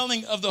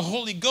indwelling of the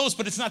Holy Ghost,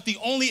 but it's not the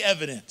only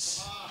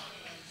evidence.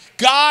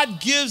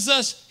 God gives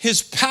us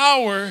his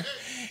power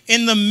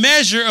in the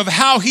measure of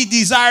how he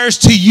desires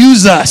to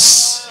use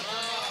us.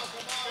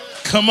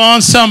 Come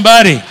on,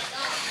 somebody.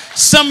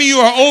 Some of you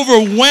are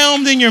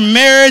overwhelmed in your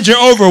marriage.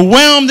 You're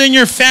overwhelmed in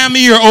your family.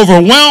 You're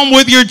overwhelmed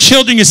with your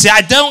children. You say,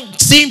 I don't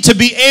seem to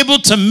be able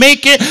to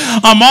make it.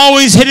 I'm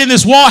always hitting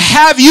this wall.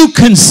 Have you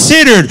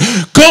considered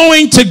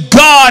going to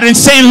God and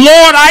saying,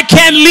 Lord, I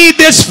can't lead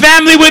this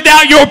family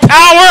without your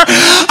power.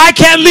 I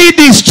can't lead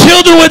these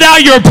children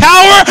without your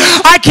power.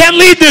 I can't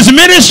lead this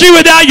ministry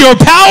without your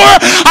power.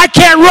 I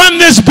can't run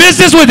this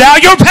business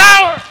without your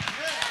power.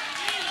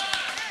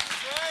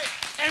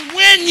 And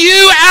when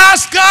you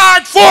ask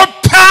God for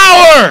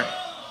power,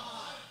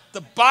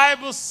 the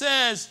Bible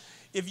says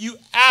if you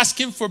ask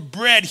him for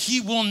bread,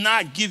 he will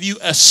not give you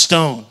a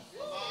stone.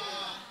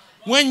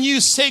 When you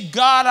say,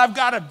 God, I've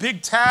got a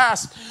big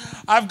task.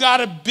 I've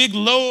got a big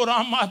load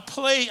on my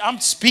plate. I'm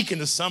speaking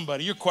to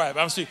somebody. You're quiet.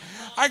 But I'm speaking.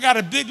 I got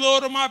a big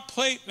load on my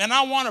plate and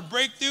I want a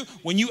breakthrough.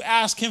 When you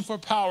ask him for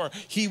power,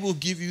 he will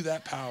give you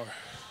that power.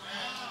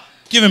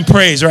 Give him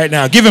praise right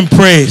now. Give him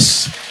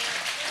praise.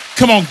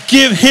 Come on,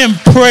 give him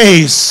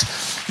praise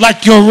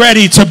like you're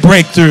ready to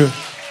break through.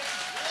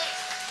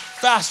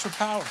 Fast for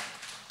power.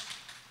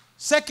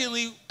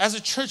 Secondly, as a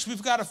church,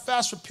 we've got to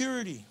fast for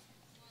purity.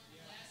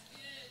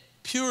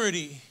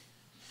 Purity.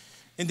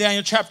 In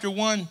Daniel chapter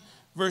 1,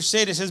 verse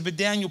 8, it says, but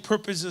Daniel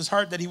purposed his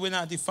heart that he would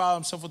not defile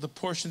himself with a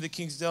portion of the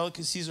king's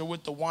delicacies or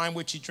with the wine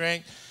which he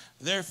drank.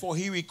 Therefore,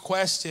 he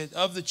requested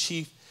of the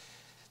chief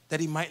that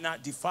he might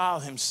not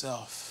defile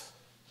himself.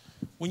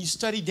 When you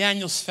study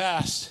Daniel's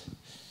fast,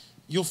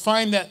 you'll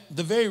find that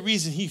the very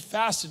reason he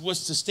fasted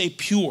was to stay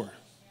pure.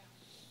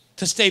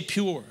 To stay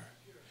pure.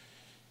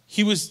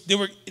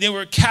 They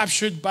were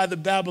captured by the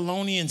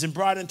Babylonians and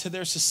brought into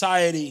their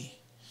society.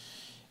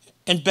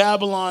 In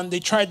Babylon, they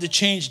tried to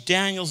change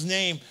Daniel's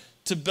name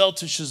to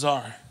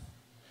Belteshazzar.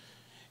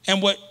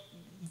 And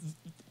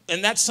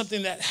that's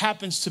something that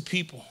happens to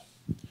people.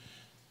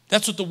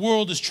 That's what the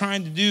world is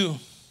trying to do.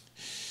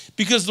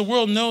 Because the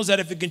world knows that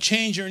if it can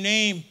change your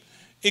name,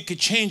 it could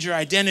change your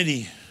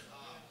identity.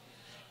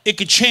 It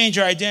could change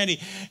your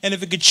identity. And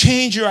if it could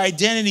change your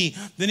identity,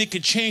 then it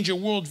could change your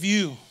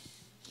worldview.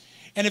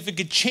 And if it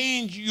could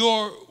change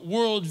your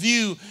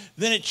worldview,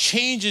 then it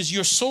changes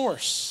your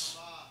source.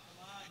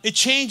 It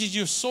changes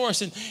your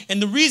source.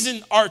 And the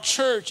reason our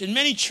church and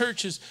many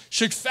churches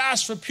should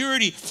fast for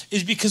purity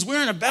is because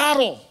we're in a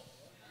battle.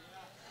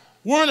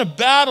 We're in a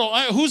battle.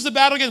 Who's the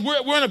battle against?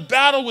 We're in a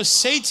battle with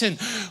Satan.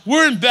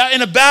 We're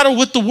in a battle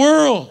with the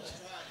world.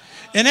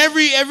 And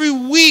every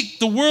week,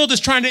 the world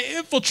is trying to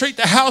infiltrate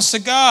the house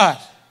of God.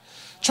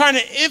 Trying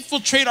to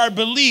infiltrate our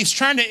beliefs,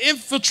 trying to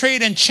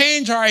infiltrate and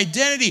change our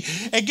identity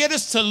and get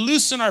us to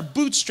loosen our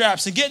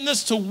bootstraps and getting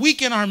us to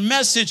weaken our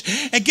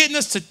message and getting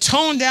us to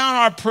tone down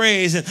our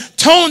praise and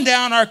tone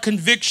down our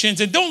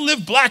convictions and don't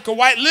live black or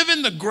white, live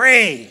in the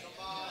gray.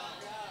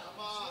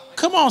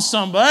 Come on,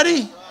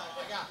 somebody.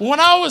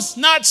 When I was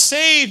not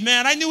saved,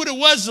 man, I knew what it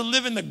was to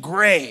live in the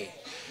gray.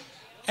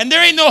 And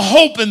there ain't no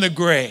hope in the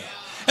gray.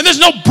 And there's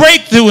no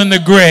breakthrough in the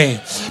gray.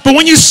 But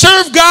when you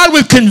serve God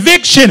with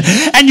conviction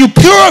and you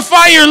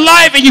purify your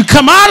life and you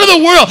come out of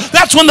the world,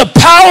 that's when the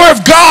power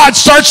of God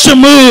starts to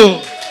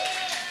move.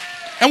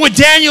 And what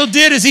Daniel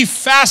did is he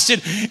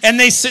fasted, and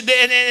they said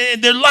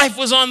and their life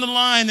was on the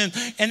line, and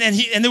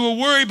they were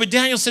worried. But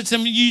Daniel said to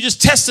them, "You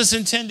just test us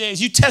in 10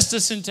 days. You test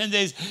us in 10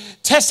 days.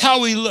 Test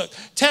how we look.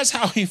 Test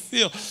how we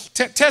feel.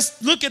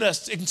 Test. Look at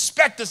us.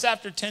 Inspect us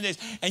after 10 days,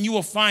 and you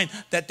will find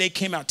that they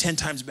came out 10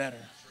 times better."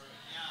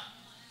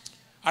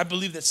 I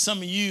believe that some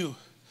of you,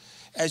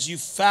 as you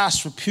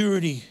fast for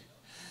purity,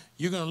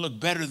 you're going to look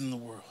better than the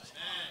world.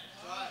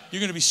 You're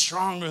going to be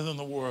stronger than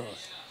the world.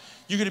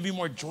 You're going to be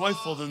more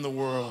joyful than the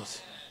world.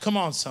 Come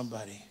on,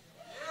 somebody.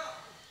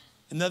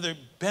 Another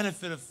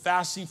benefit of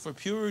fasting for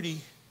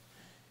purity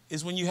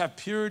is when you have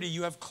purity,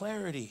 you have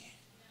clarity.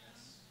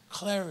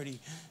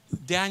 Clarity.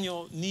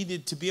 Daniel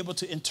needed to be able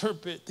to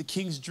interpret the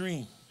king's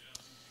dream.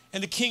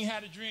 And the king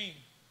had a dream.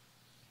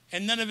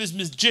 And none of his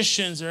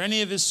magicians or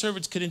any of his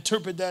servants could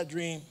interpret that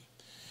dream.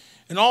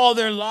 And all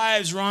their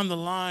lives were on the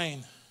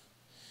line.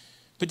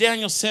 But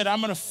Daniel said, I'm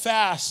going to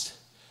fast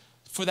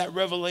for that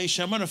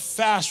revelation. I'm going to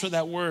fast for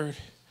that word.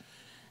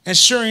 And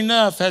sure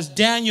enough, as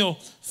Daniel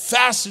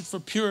fasted for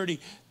purity,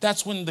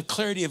 that's when the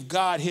clarity of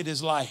God hit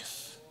his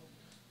life.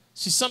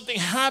 See, something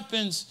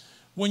happens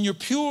when you're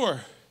pure.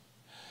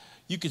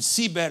 You can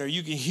see better.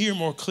 You can hear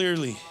more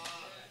clearly.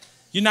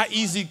 You're not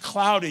easily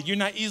clouded. You're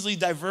not easily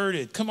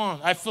diverted. Come on.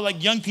 I feel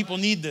like young people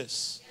need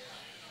this.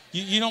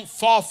 You don't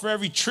fall for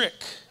every trick.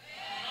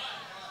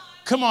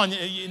 Come on.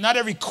 Not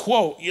every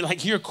quote. You like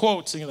hear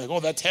quotes and you're like, oh,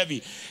 that's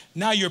heavy.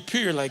 Now you're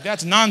pure. You're like,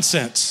 that's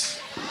nonsense.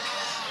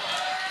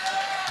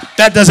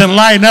 That doesn't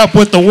line up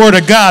with the word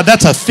of God.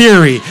 That's a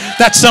theory.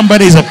 That's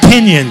somebody's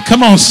opinion.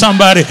 Come on,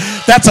 somebody.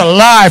 That's a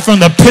lie from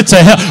the pits of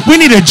hell. We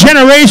need a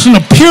generation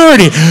of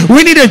purity.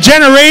 We need a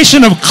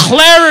generation of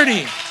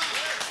clarity.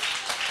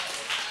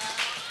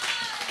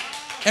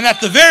 And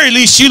at the very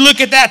least, you look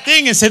at that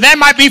thing and say, that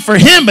might be for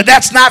him, but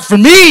that's not for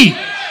me.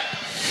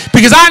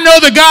 Because I know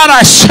the God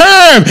I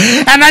serve,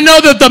 and I know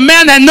that the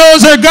man that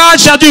knows their God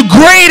shall do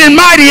great and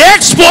mighty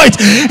exploits.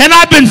 And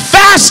I've been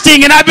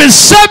fasting, and I've been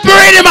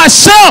separating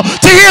myself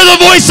to hear the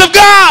voice of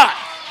God.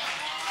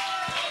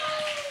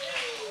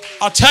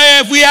 I'll tell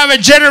you, if we have a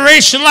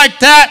generation like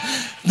that,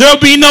 there'll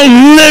be no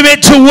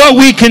limit to what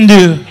we can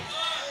do.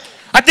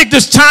 I think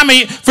there's time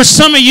for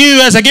some of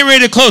you, as I get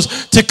ready to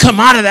close, to come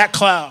out of that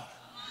cloud.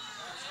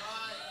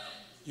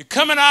 You're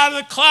coming out of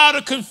the cloud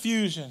of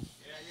confusion.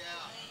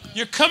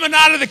 You're coming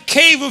out of the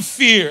cave of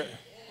fear.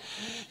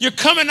 You're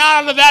coming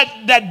out of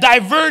that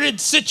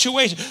diverted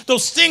situation.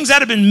 Those things that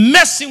have been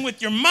messing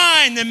with your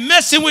mind and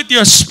messing with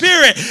your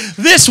spirit.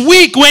 This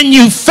week when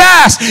you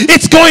fast,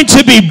 it's going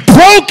to be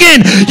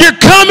broken. You're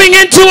coming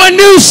into a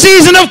new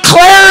season of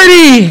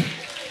clarity.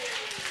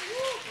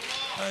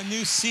 A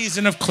new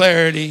season of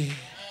clarity.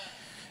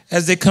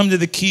 As they come to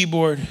the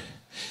keyboard,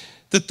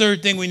 the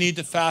third thing we need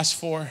to fast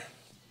for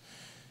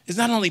is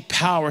not only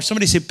power.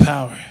 Somebody say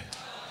power.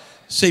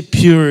 Say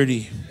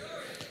purity.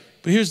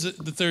 But here's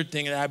the third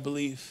thing that I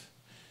believe.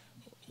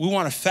 We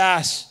want to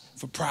fast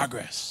for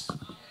progress.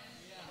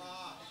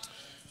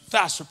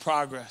 Fast for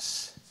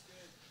progress.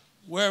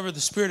 Wherever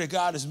the Spirit of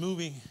God is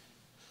moving,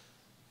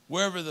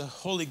 wherever the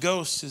Holy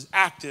Ghost is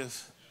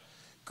active,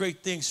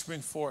 great things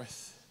spring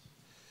forth.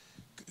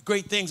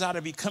 Great things ought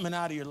to be coming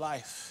out of your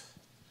life.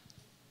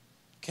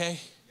 Okay?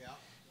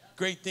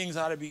 Great things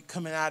ought to be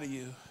coming out of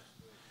you.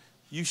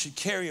 You should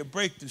carry a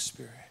breakthrough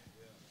spirit.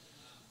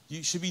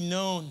 You should be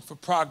known for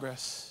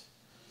progress.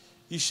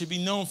 You should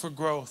be known for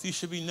growth. You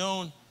should be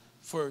known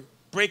for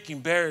breaking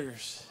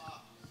barriers.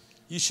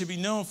 You should be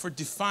known for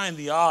defying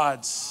the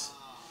odds.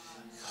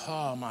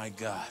 Oh, my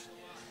God.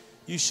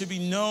 You should be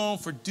known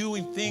for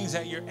doing things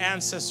that your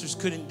ancestors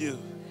couldn't do.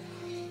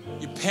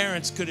 Your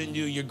parents couldn't do.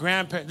 Your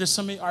grandparents. There's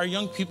some of our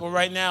young people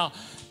right now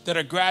that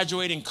are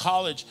graduating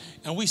college,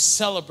 and we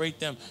celebrate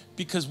them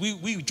because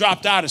we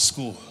dropped out of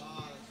school.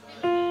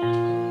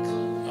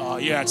 Oh,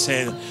 you're not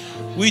saying that.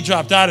 We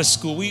dropped out of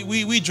school.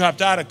 We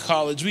dropped out of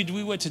college.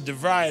 We went to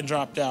DeVry and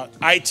dropped out.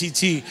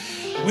 ITT.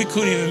 We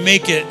couldn't even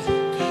make it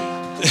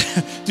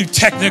through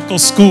technical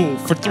school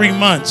for 3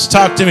 months.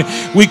 Talk to me.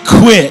 We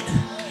quit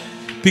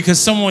because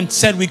someone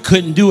said we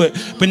couldn't do it.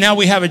 But now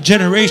we have a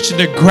generation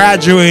that are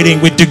graduating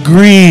with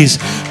degrees,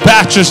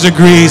 bachelor's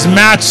degrees,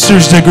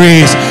 master's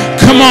degrees.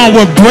 Come on,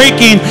 we're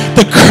breaking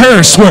the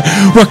curse. We're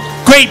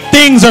great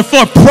things are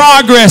for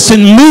progress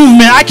and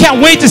movement. I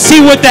can't wait to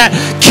see what that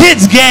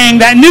kids gang,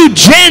 that new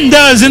gen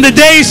does in the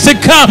days to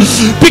come,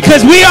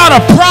 because we ought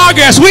to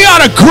progress. We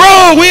ought to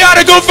grow. We ought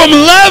to go from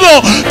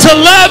level to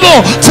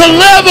level to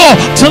level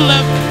to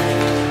level.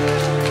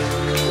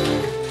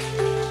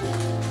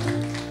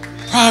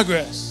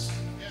 Progress.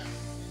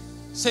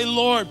 Say,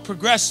 Lord,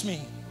 progress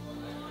me.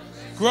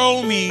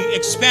 Grow me,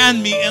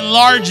 expand me,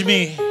 enlarge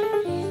me.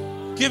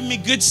 Give me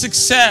good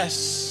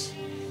success.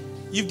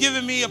 You've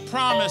given me a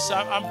promise.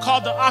 I'm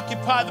called to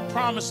occupy the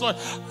promise, Lord.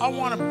 I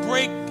want to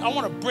break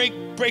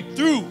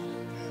through.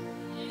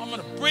 I'm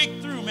going to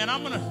break through, man.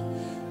 I'm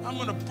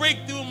going to break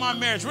through in my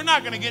marriage. We're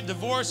not going to get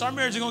divorced. Our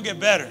marriage is going to get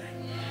better.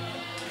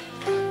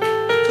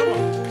 Come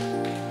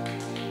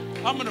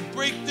on. I'm going to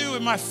break through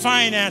in my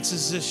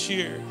finances this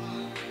year.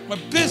 My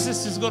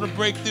business is going to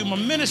break through. My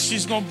ministry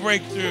is going to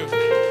break through.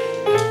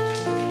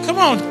 Come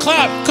on,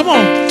 clap. Come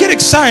on, get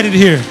excited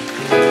here.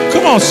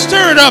 Come on,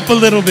 stir it up a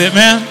little bit,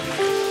 man.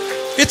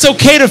 It's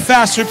okay to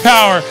fast for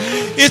power.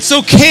 It's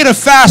okay to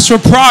fast for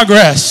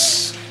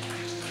progress.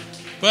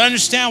 But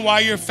understand,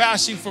 while you're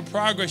fasting for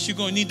progress, you're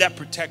going to need that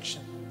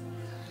protection.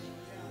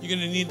 You're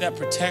going to need that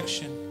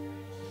protection.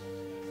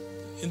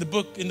 In the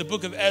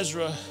book of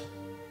Ezra,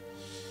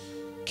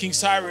 King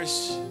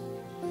Cyrus,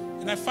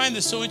 and I find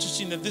this so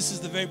interesting that this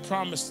is the very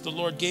promise the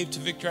Lord gave to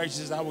Victor. He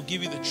says, I will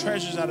give you the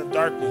treasures out of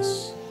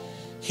darkness,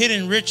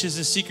 hidden riches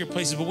in secret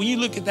places. But when you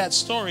look at that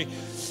story,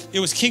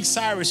 it was King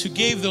Cyrus who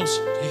gave those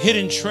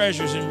hidden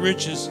treasures and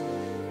riches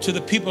to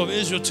the people of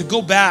Israel to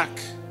go back,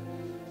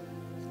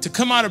 to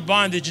come out of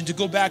bondage and to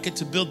go back and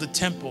to build the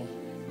temple.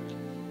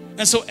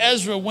 And so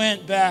Ezra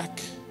went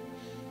back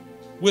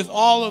with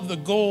all of the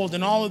gold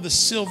and all of the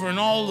silver and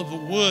all of the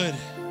wood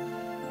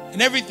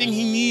and everything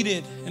he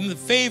needed in the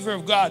favor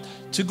of God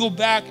to go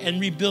back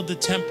and rebuild the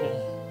temple.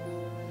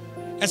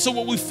 And so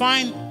what we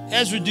find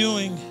Ezra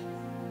doing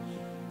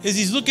is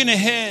he's looking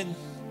ahead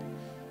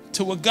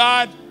to what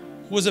God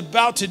was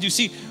about to do.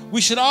 See,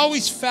 we should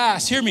always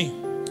fast. Hear me.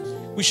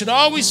 We should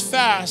always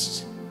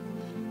fast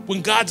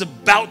when God's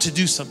about to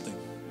do something.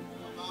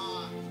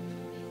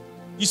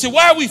 You say,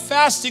 why are we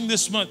fasting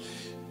this month?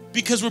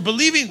 Because we're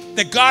believing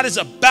that God is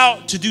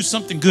about to do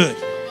something good.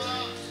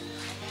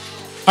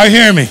 Are you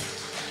hearing me?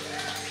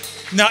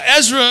 Now,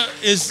 Ezra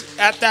is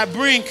at that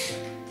brink,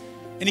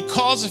 and he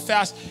calls a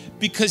fast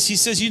because he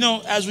says, you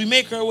know, as we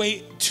make our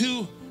way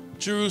to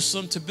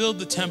Jerusalem to build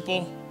the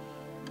temple,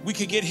 we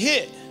could get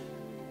hit.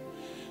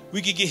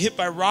 We could get hit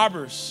by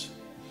robbers.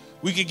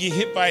 We could get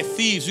hit by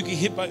thieves. We could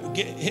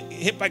get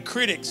hit by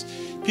critics.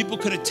 People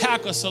could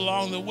attack us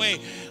along the way.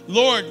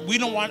 Lord, we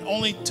don't want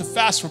only to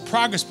fast for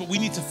progress, but we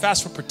need to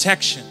fast for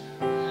protection.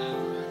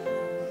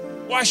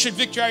 Why should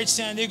Victory Outreach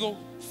San Diego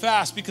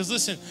fast? Because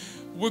listen,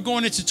 we're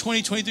going into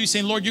 2023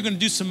 saying, Lord, you're going to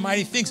do some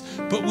mighty things,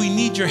 but we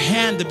need your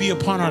hand to be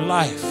upon our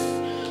life.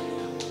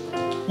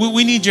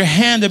 We need your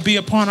hand to be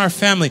upon our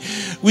family.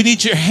 We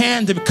need your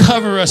hand to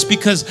cover us,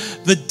 because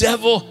the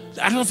devil,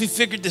 I don't know if you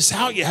figured this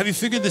out yet. Have you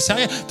figured this out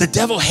yet? The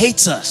devil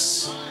hates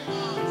us.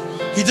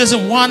 He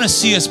doesn't want to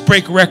see us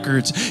break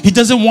records. He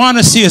doesn't want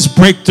to see us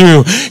break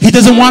through. He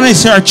doesn't want to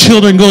see our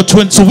children go to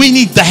it. So we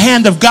need the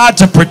hand of God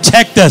to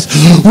protect us.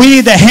 We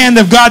need the hand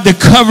of God to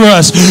cover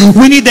us.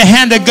 We need the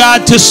hand of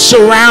God to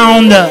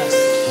surround us.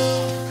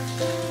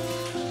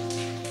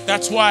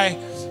 That's why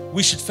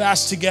we should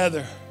fast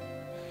together.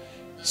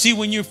 See,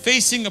 when you're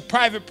facing a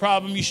private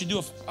problem, you should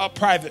do a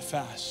private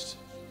fast,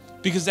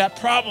 because that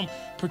problem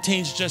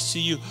pertains just to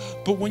you.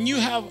 But when you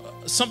have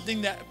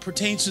something that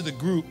pertains to the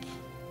group,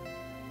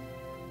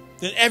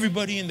 then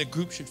everybody in the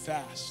group should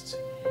fast.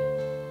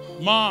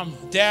 Mom,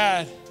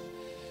 dad,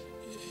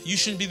 you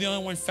shouldn't be the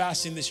only one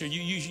fasting this year.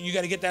 You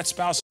got to get that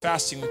spouse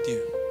fasting with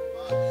you.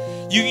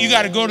 You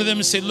got to go to them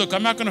and say, look,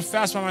 I'm not going to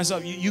fast by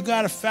myself. You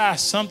got to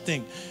fast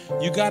something.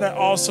 You got to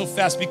also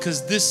fast,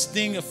 because this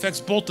thing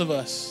affects both of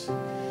us.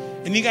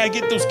 And you got to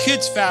get those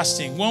kids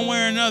fasting one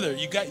way or another.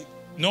 You got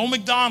no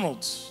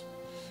McDonald's,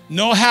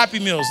 no Happy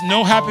Meals.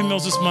 No Happy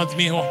Meals this month,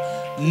 mijo.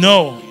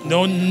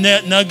 No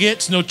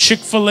nuggets, no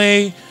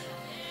Chick-fil-A.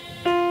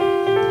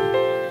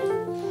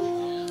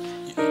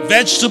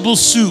 Vegetable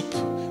soup.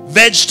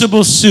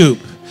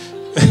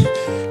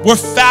 We're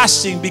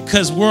fasting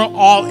because we're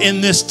all in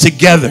this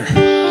together.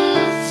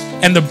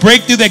 And the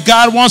breakthrough that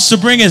God wants to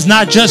bring is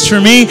not just for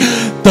me.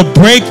 The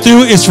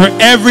breakthrough is for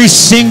every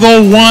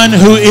single one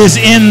who is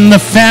in the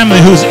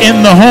family, who's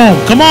in the home.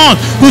 Come on,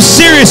 who's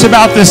serious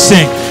about this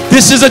thing?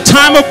 This is a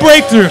time of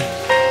breakthrough.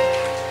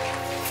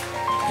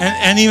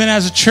 And even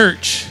as a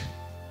church,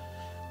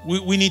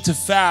 we need to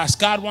fast.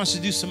 God wants to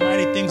do some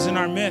mighty things in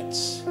our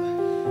midst.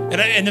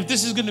 And if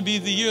this is going to be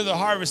the year of the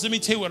harvest, let me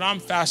tell you what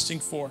I'm fasting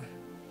for.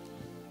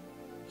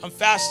 I'm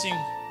fasting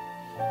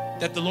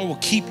that the Lord will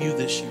keep you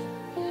this year.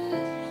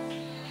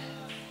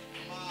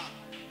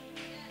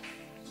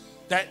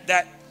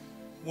 That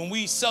when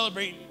we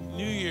celebrate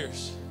New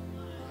Year's,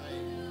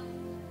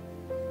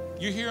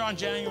 you're here on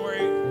January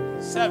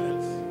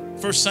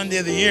 7th, first Sunday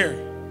of the year.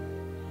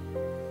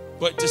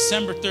 But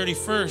December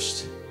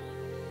 31st,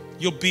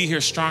 you'll be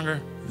here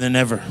stronger than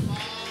ever.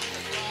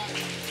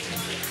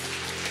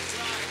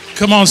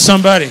 Come on,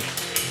 somebody.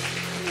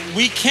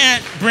 We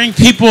can't bring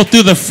people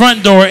through the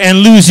front door and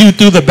lose you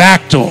through the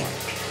back door.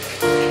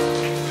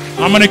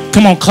 I'm going to,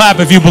 come on, clap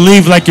if you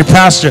believe like your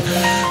pastor.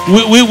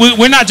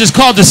 We're not just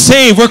called to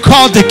save. We're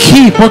called to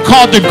keep. We're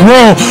called to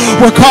grow.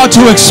 We're called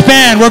to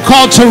expand. We're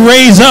called to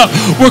raise up.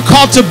 We're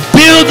called to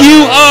build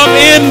you up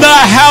in the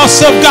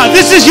house of God.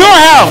 This is your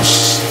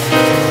house.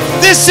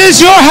 This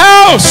is your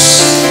house.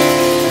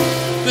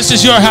 This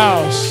is your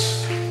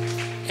house.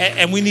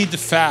 And we need to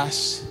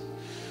fast.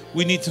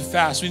 We need to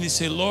fast. We need to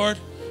say, Lord,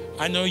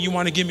 I know you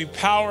want to give me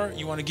power.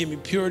 You want to give me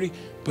purity,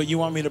 but you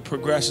want me to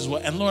progress as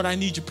well. And Lord, I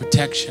need your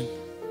protection.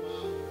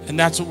 And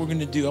that's what we're going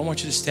to do. I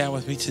want you to stand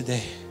with me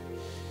today.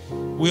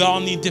 We all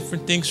need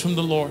different things from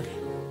the Lord.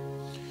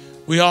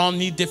 We all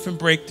need different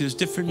breakthroughs,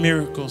 different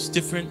miracles,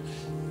 different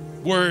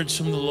words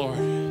from the Lord.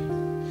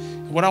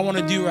 And what I want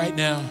to do right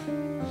now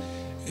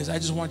is I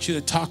just want you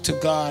to talk to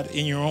God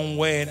in your own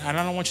way. And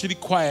I don't want you to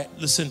be quiet.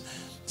 Listen,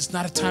 it's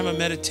not a time of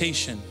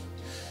meditation.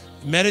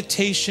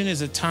 Meditation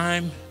is a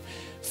time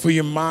for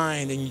your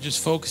mind and you're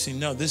just focusing.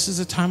 No, this is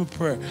a time of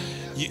prayer.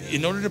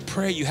 In order to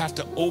pray, you have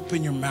to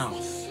open your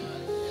mouth.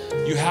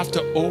 You have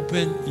to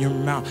open your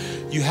mouth.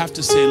 You have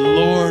to say,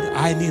 Lord,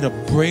 I need a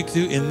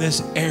breakthrough in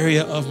this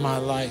area of my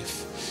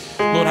life.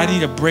 Lord, I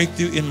need a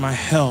breakthrough in my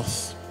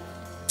health.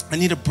 I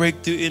need a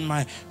breakthrough in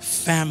my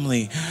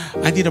family.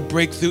 I need a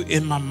breakthrough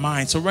in my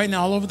mind. So right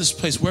now, all over this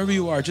place, wherever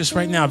you are, just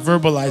right now,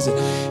 verbalize it.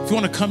 If you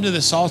want to come to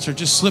this altar,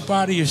 just slip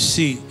out of your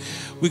seat.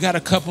 We got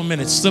a couple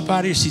minutes. Slip out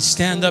of your seat.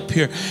 Stand up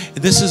here.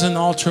 This is an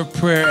altar of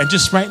prayer. And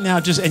just right now,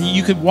 and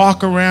you could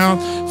walk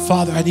around.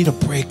 Father, I need a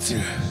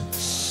breakthrough.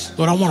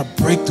 Lord, I want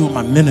a breakthrough in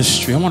my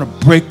ministry. I want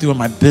a breakthrough in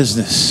my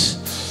business.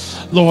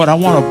 Lord, I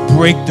want a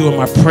breakthrough in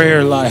my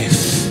prayer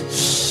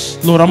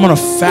life. Lord, I'm going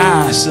to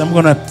fast. I'm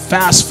going to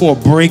fast for a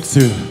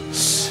breakthrough.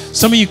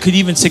 Some of you could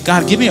even say,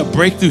 God, give me a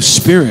breakthrough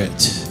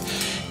spirit.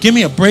 Give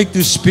me a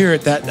breakthrough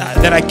spirit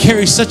that I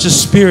carry such a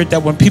spirit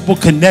that when people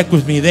connect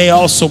with me, they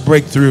also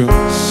break through.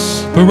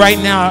 But right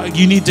now,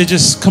 you need to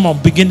just, come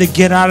on, begin to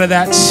get out of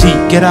that seat.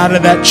 Get out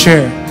of that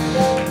chair.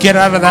 Get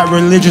out of that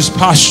religious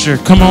posture.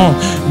 Come on,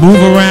 move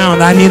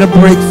around. I need a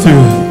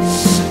breakthrough.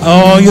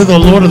 Oh, you're the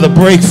Lord of the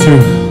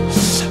breakthrough.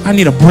 I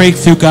need a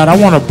breakthrough, God. I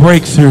want a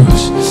breakthrough.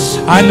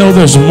 I know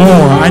there's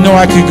more. I know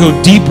I could go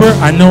deeper.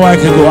 I know I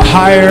could go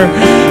higher.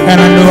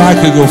 And I know I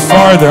could go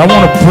farther. I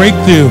want a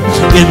breakthrough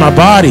in my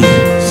body.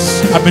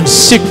 I've been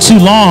sick too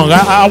long.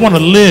 I want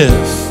to live.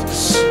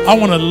 I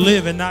want to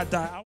live and not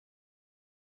die.